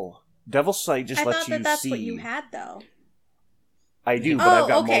spell... Devil's Sight just I lets thought you that's see. what you had though. I do, but Oh, I've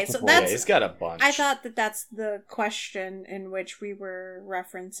got okay, so multiple. Yeah, that's- he's got a bunch. I thought that's the question in which we were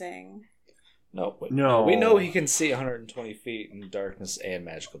referencing. No. No. We know he can see 120 feet in darkness and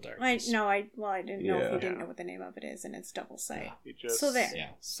magical I darkness. didn't know if Yeah. you didn't know what the name of it is, and it's Devil's Sight. He just So there.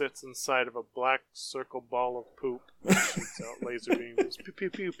 Yeah. sits inside of a black circle ball of poop and shoots out laser beams. Pew, pew,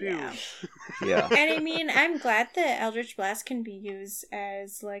 pew, pew. Yeah. Yeah. And I mean, I'm glad that Eldritch Blast can be used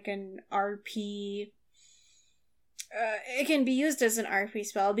as like an RP. It can be used as an RP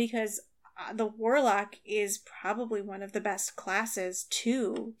spell because the Warlock is probably one of the best classes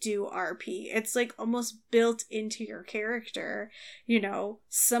to do RP. It's like almost built into your character. You know,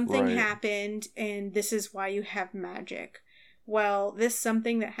 something Right. happened and this is why you have magic. Well, this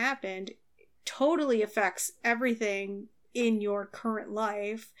something that happened totally affects everything in your current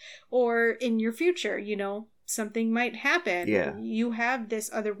life or in your future, you know. Something might happen. Yeah. You have this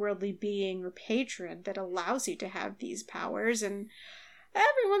otherworldly being or patron that allows you to have these powers, and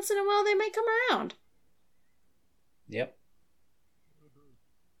every once in a while they might come around. Yep.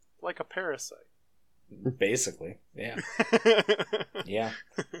 Like a parasite. Basically. Yeah. Yeah.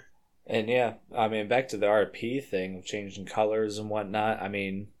 And yeah, I mean, back to the RP thing of changing colors and whatnot. I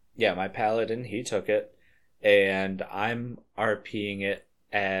mean, yeah, my paladin, he took it, and I'm RPing it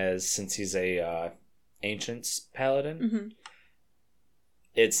as, since he's a ancient's paladin, Mm-hmm.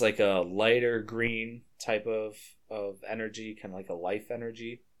 it's like a lighter green type of of energy, kind of like a life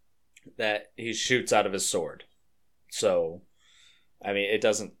energy, that he shoots out of his sword. So, I mean, it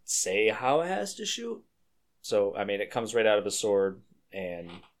doesn't say how it has to shoot. So, I mean, it comes right out of his sword, and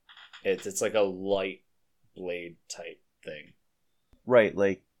it's like a light blade type thing. Right,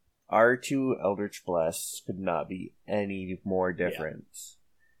 like, our two Eldritch Blasts could not be any more different.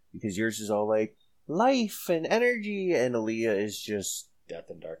 Because yours is all like, life and energy, and Aaliyah is just Death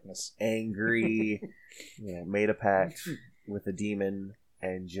and darkness. angry, made a pact with a demon,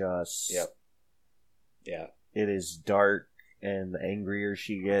 and just... Yep. Yeah. It is dark, and the angrier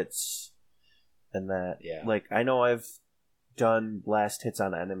she gets, and that... Yeah. Like, I know I've done blast hits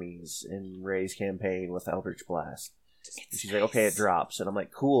on enemies in Ray's campaign with Eldritch Blast. And she's like, okay, it drops. And I'm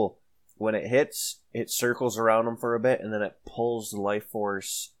like, cool. When it hits, it circles around them for a bit, and then it pulls the life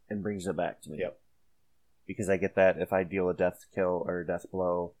force and brings it back to me. Yep. Because I get that if I deal a death kill or death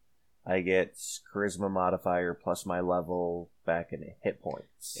blow, I get charisma modifier plus my level back in hit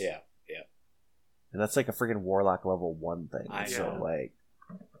points. Yeah. And that's like a freaking warlock level 1 thing. I So, know. like,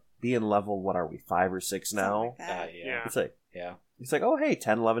 being level, what are we, 5 or 6 now? Something like that. Yeah. It's like, oh, hey,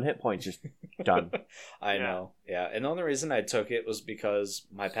 10, 11 hit points, just done. I Yeah. know. Yeah. And the only reason I took it was because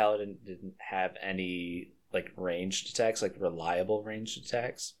my paladin didn't have any, like, ranged attacks, like reliable ranged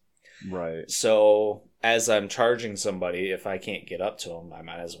attacks. Right. So, as I'm charging somebody, if I can't get up to them, I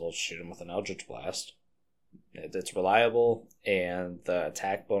might as well shoot them with an Eldritch Blast. It's reliable, and the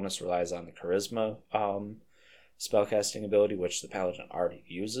attack bonus relies on the Charisma spellcasting ability, which the Paladin already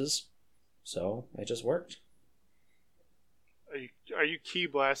uses. So, it just worked. Are you key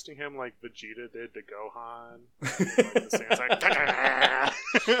blasting him like Vegeta did to Gohan? It's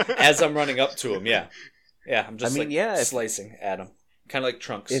like, As I'm running up to him, yeah. Yeah, I'm just if- slicing at him. Kind of like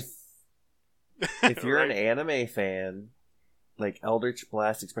Trunks. If you're an Right. anime fan, like Eldritch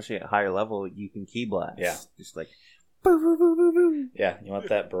Blast, especially at higher level, you can key blast. Yeah. Just like, boo, boo, boo, boo, boo. Yeah, you want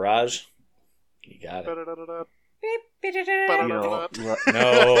that barrage? You got it. Ba-da-da-da-da. You know,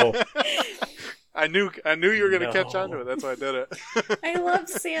 No. I knew you were gonna catch on to it. That's why I did it. I love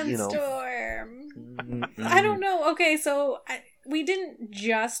Sandstorm. Mm-mm. I don't know. Okay, so we didn't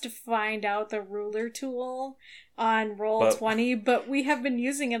just find out the ruler tool on Roll20, but we have been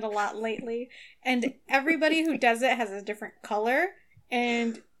using it a lot lately. And everybody who does it has a different color,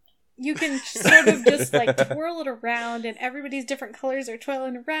 and you can sort of just like twirl it around, and everybody's different colors are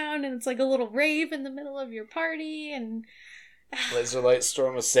twirling around, and it's like a little rave in the middle of your party, and Laser Light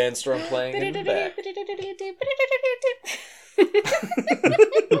Storm with Sandstorm playing in the back.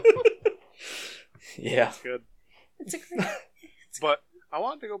 Yeah. Good. It's a great. But I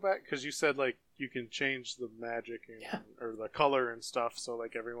wanted to go back because you said like you can change the magic or the color and stuff, so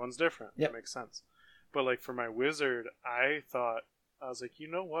like everyone's different. Yep. That makes sense. But like for my wizard, I was like, you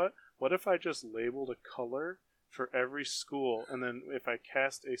know what? What if I just labeled a color for every school, and then if I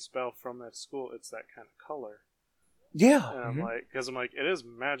cast a spell from that school, it's that kind of color. yeah. And I'm like, because I'm like, it is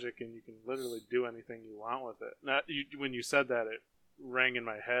magic, and you can literally do anything you want with it. When you said that, it rang in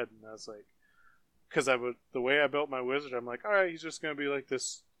my head, and I was like, because the way I built my wizard, I'm like, all right, he's just gonna be like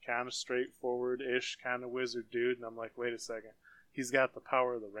this kind of straightforward-ish kind of wizard dude, and I'm like, wait a second, he's got the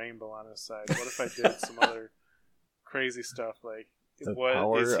power of the rainbow on his side. What if I did some other crazy stuff like? The What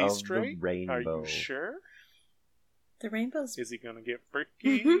power is he of straight? the rainbow. Are you sure? The rainbow's. Is he gonna get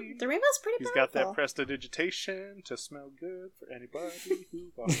freaky? Mhm. The rainbow's pretty He's powerful. got that prestidigitation to smell good for anybody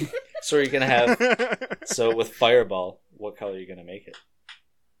who bought So are you gonna have? it. So with Fireball, what color are you gonna make it?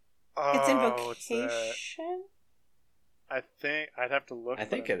 It's what's that? invocation. I think I'd have to look. I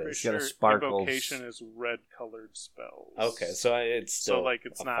think but I'm it pretty is. Got a Sure sparkles. Invocation is red-colored spells. Okay, so it's So, still like,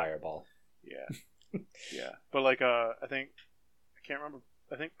 it's a not- Fireball. Yeah, yeah, but like I can't remember.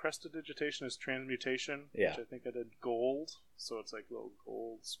 I think prestidigitation is transmutation. Yeah. Which I think I did gold, so it's like little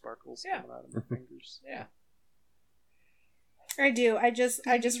gold sparkles Yeah. coming out of my fingers. Yeah. I do. I just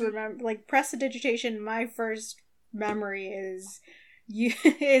remember like prestidigitation. My first memory is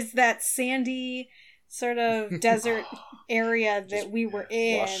is that sandy sort of desert area that Just we were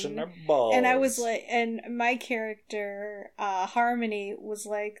Washing in. their balls. And I was like, and my character, Harmony, was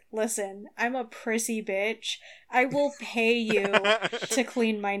like, listen, I'm a prissy bitch. I will pay you to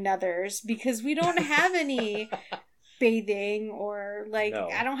clean my nethers because we don't have any bathing or, like, No.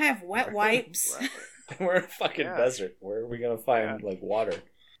 I don't have wet wipes. Right. we're in a fucking Yeah. desert. Where are we gonna find like water?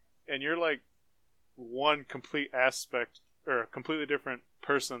 And you're like one complete aspect or a completely different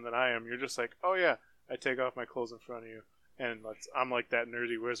person than I am. You're just like, oh yeah, I take off my clothes in front of you, and I'm like that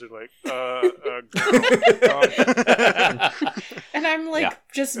nerdy wizard, like, girl. And I'm like, Yeah.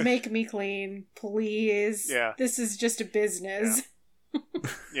 just make me clean, please. Yeah. This is just a business.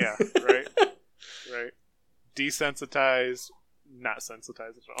 Yeah, right. desensitize, not sensitize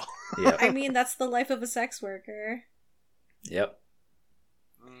at all. Yep. I mean, that's the life of a sex worker. Yep.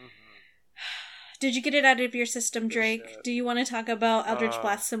 Did you get it out of your system, Drake? shit. Do you want to talk about Eldritch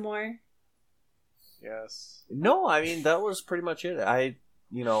Blast some more? Yes. No, I mean, that was pretty much it.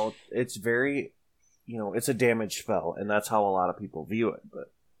 It's very, it's a damage spell, and that's how a lot of people view it.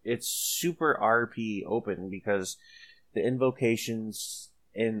 But it's super RP open because the invocations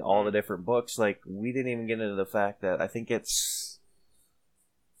in all the different books, like, we didn't even get into the fact that I think it's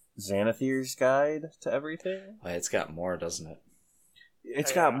Xanathir's Guide to Everything. It's got more, doesn't it?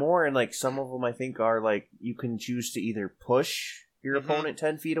 It's got more, and, like, some of them I think are, like, you can choose to either push your opponent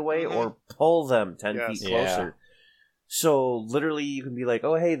 10 feet away or pull them 10 feet closer. Yeah. So, literally, you can be like,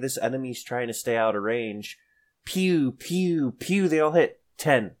 oh, hey, this enemy's trying to stay out of range. Pew, pew, pew. They all hit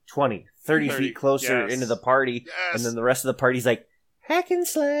 10, 20, 30 feet closer into the party. Yes. And then the rest of the party's like, hack and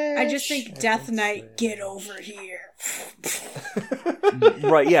slash. I just think Death Knight, get over here.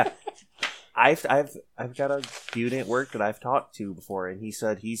 Right, yeah. I've got a dude at work that I've talked to before, and he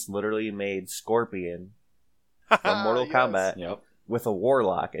said he's literally made Scorpion from Mortal Kombat Yep. with a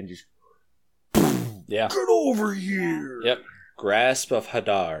warlock and just Yeah. get over here. Yep. Grasp of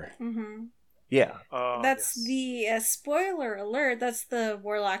Hadar. Mm-hmm. Yeah. That's the spoiler alert. That's the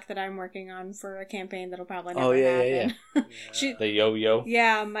warlock that I'm working on for a campaign that'll probably never happen. She, The yo-yo.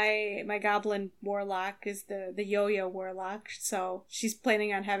 yeah, my goblin warlock is the yo-yo warlock. So she's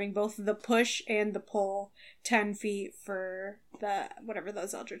planning on having both the push and the pull 10 feet for the whatever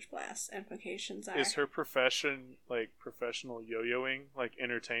those Eldritch Blast invocations are. Is her profession like professional yo-yoing, like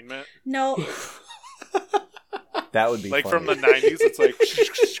entertainment? No, That would be Like funny. from the 90s, it's like...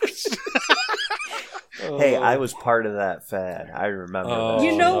 Hey, I was part of that fad. I remember that.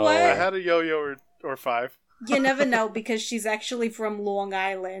 You know what? I had a yo-yo or five. you never know because she's actually from Long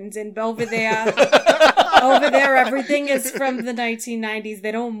Island, and over there, everything is from the 1990s.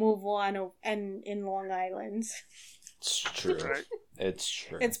 They don't move on in Long Island. It's true. Right. It's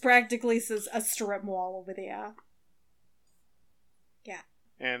true. It's practically a strip mall over there.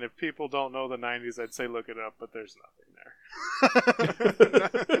 And if people don't know the 90s, I'd say look it up, but there's nothing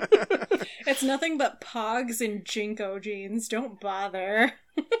there. It's nothing but Pogs and Jinko jeans. Don't bother.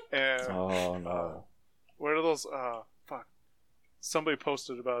 And, Oh, no. what are those? Fuck. Somebody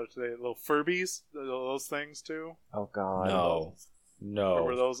posted about it today. Little Furbies? Those things, too? Oh, God. No. Or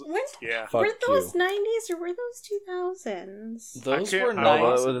were No. those? When, Yeah. Fuck were those you. 90s or were those 2000s? Those I can't- were No,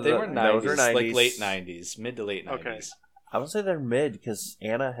 90s. those They were those 90s, were like 90s. late 90s, mid to late 90s. Okay. I would say they're mid because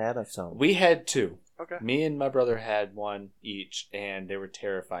Anna had a some. We had two. Okay. Me and my brother had one each, and they were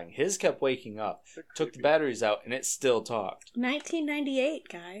terrifying. His kept waking up, took the batteries out, and it still talked. 1998,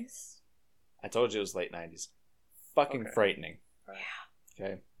 guys. I told you it was late 90s. Fucking Okay. frightening. Yeah.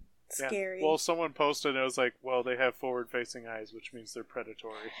 Okay. Yeah. Scary. Well, someone posted, and it was like, well, they have forward-facing eyes, which means they're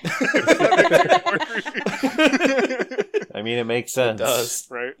predatory. I mean, it makes sense. It does.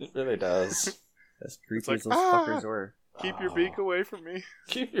 Right? It really does. As creepy like, as those fuckers were. Keep your beak away from me.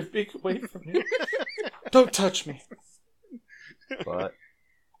 Keep your beak away from me. Don't touch me. But,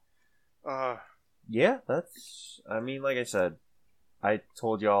 Uh, yeah, that's... I mean, like I said, I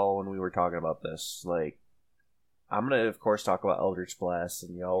told y'all when we were talking about this, like, I'm gonna, of course, talk about Eldritch Blast,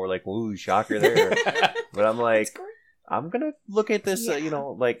 and y'all were like, woo, shocker there. But I'm like, It's great. I'm gonna look at this,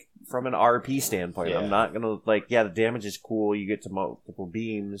 like, from an RP standpoint. Yeah. I'm not gonna, like, yeah, the damage is cool, you get to multiple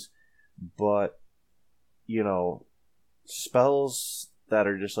beams, but, spells that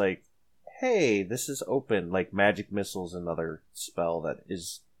are just like, hey, this is open, like Magic Missile's another spell that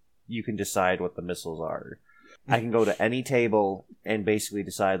is, you can decide what the missiles are. I can go to any table and basically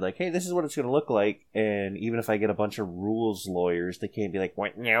decide, like, hey, this is what it's going to look like, and even if I get a bunch of rules lawyers, they can't be like,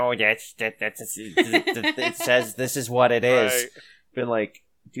 what? No, that's it says this is what it is. right. Been like,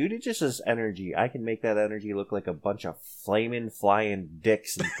 dude, it just is energy. I can make that energy look like a bunch of flaming, flying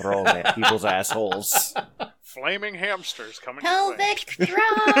dicks and throw them at people's assholes. Flaming hamsters coming your way. Pelvic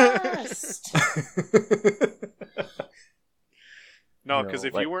thrust! No, because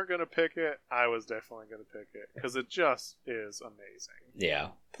if like- you weren't going to pick it, I was definitely going to pick it. Because it just is amazing. Yeah.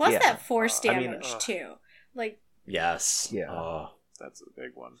 Plus Yeah. that force I mean, damage, too. Like, Yes. Yeah. Oh. That's a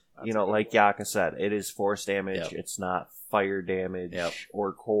big one. That's You a know, good like one. Yaka said, it is force damage. Yep. It's not fire damage Yep.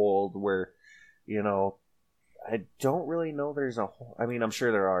 or cold, where, I don't really know there's a whole... I mean, I'm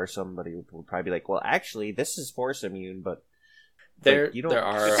sure there are. Somebody would probably be like, well, actually, this is force immune, but... There, you don't- there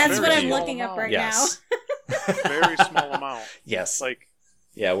are. that's what I'm Very looking up right Yes. Very small amount. Yes. Like,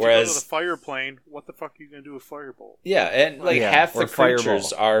 Yeah. if you go to the Whereas, fire plane, what the fuck are you going to do with firebolt? yeah, and like Yeah, half or the creatures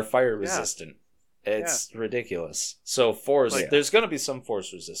fireball. are fire resistant. It's ridiculous. So force, Like- there's going to be some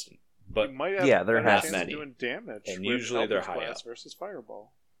force resistant. but you might have Yeah, there better has chance to of be. doing damage. And with usually they're Eldritch high Blast up. versus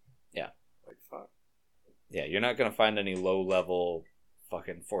Fireball. Yeah. Like fuck. yeah, you're not gonna find any low level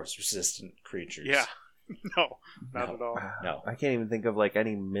fucking force resistant creatures. Yeah. No, not No. at all. No. I can't even think of like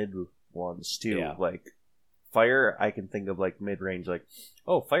any mid ones too. Yeah. Like fire, I can think of like mid range, like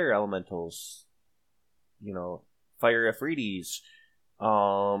fire elementals, fire Ifritis,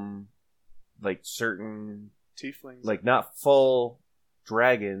 like certain Tieflings. like not full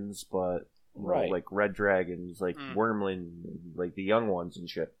dragons, but Right. like red dragons, like Mm. Wormling, like the young ones and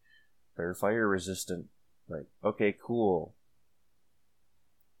shit. They're fire resistant. Like okay, cool.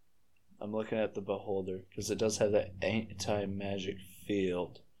 I'm looking at the Beholder because it does have that anti-magic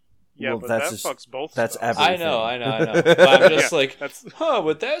field. yeah, well, but that's that just- fucks both. that's spells. everything. I know. But I'm just Yeah, like, that's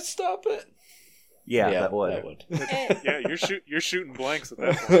would that stop it? Yeah, that would. yeah. You're shooting blanks at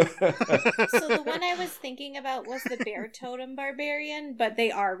that point. So the one I was thinking about was the Bear Totem Barbarian, but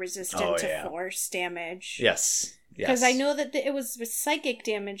they are resistant Oh, to yeah. force damage. Yes. Because I know that it was psychic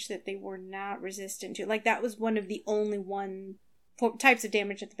damage that they were not resistant to. Like, that was one of the only types of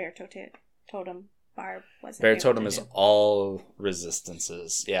damage that the Bear Totem Barb wasn't Bear able Totem to is do. all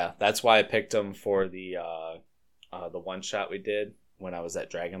resistances. Yeah, that's why I picked him for the one shot we did when I was at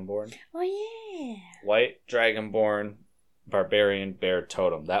Dragonborn. Oh, yeah. White, Dragonborn, Barbarian, Bear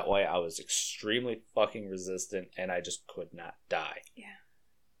Totem. That way I was extremely fucking resistant and I just could not die.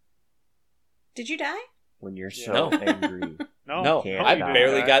 Did you die? When you're so No. angry. No, can't I die.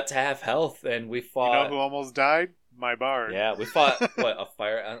 barely got to have health and we You know fought... who almost died? My bard. Yeah, we fought a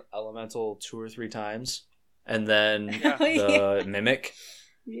fire elemental 2 or 3 times, and then Yeah. the mimic,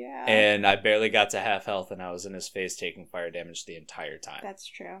 Yeah. and I barely got to half health, and I was in his face taking fire damage the entire time. That's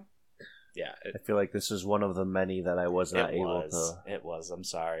true. Yeah, I feel like this is one of the many that I was not able to. It was. I'm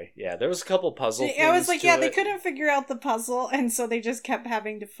sorry. Yeah, there was a couple puzzle. I was things like, to yeah, they it. couldn't figure out the puzzle, and so they just kept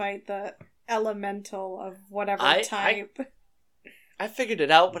having to fight the elemental of whatever type. I figured it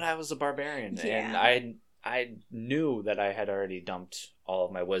out, but I was a barbarian, Yeah. and I knew that I had already dumped all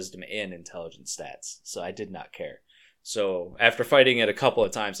of my wisdom in intelligence stats, so I did not care. So after fighting it a couple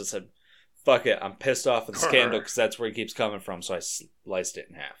of times, I said, "Fuck it, I'm pissed off at this candle because that's where he keeps coming from." So I sliced it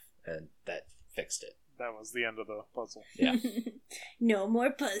in half, and that fixed it. That was the end of the puzzle. Yeah. No more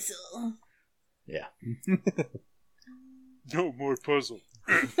puzzle. Yeah. No more puzzle.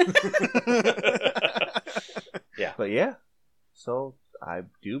 Yeah. But yeah, so I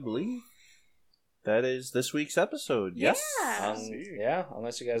do believe that is this week's episode. Yes. Yeah. Yeah,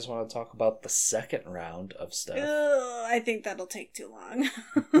 unless you guys want to talk about the second round of stuff. Ugh, I think that'll take too long.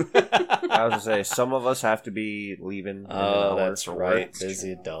 I was gonna say some of us have to be leaving. in an Oh, hour that's for right. work.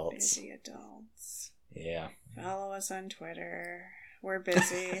 Busy adults. Busy adults. Yeah. Follow us on Twitter. We're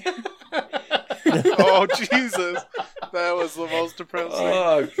busy. Oh Jesus, that was the most depressing.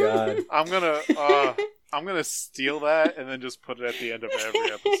 Oh god. I'm gonna steal that and then just put it at the end of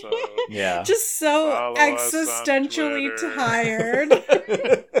every episode. Yeah. Just so Follow us on existentially Twitter. tired.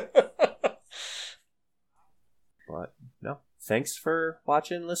 But no, thanks for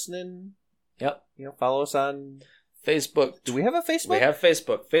watching, listening. Yep. Follow us on. Facebook. Do we have a Facebook? We have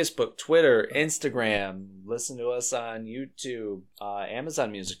Facebook, Twitter, Instagram. Listen to us on YouTube,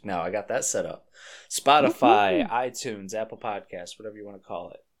 Amazon Music now. I got that set up. Spotify, iTunes, Apple Podcasts, whatever you want to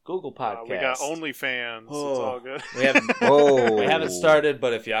call it. Google Podcasts. We got OnlyFans. Oh. It's all good. We haven't, Oh, we haven't started,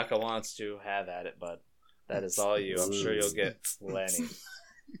 but if Yaka wants to, have at it, bud. That is all you. I'm sure you'll get plenty.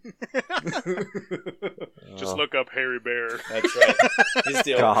 Just look up Harry Bear. That's right.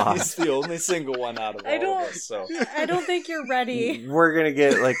 God. He's the only single one out of all of us. So I don't think you're ready. We're gonna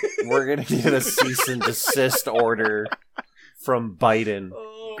get a cease and desist order from Biden.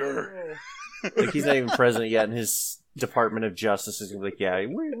 Grr. Like he's not even president yet, and his Department of Justice is gonna be like, "Yeah,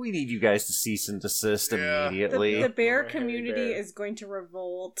 we need you guys to cease and desist Yeah. immediately." The bear Harry community Bear. is going to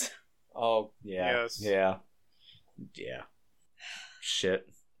revolt. Oh, yeah. Yes. Yeah. Yeah. Shit.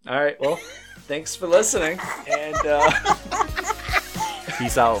 All right. Well, thanks for listening. And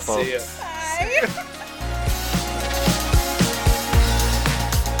Peace out, folks. see ya. Bye.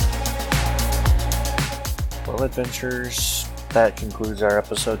 Well, adventurers, that concludes our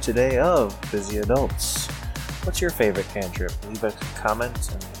episode today of Busy Adults. What's your favorite cantrip? Leave a comment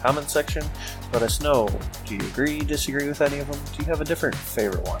in the comment section. Let us know. Do you agree, disagree with any of them? Do you have a different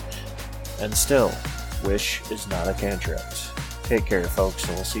favorite one? And still, wish is not a cantrip. Take care, folks,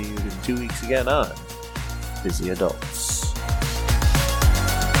 and we'll see you in 2 weeks again on Busy Adults.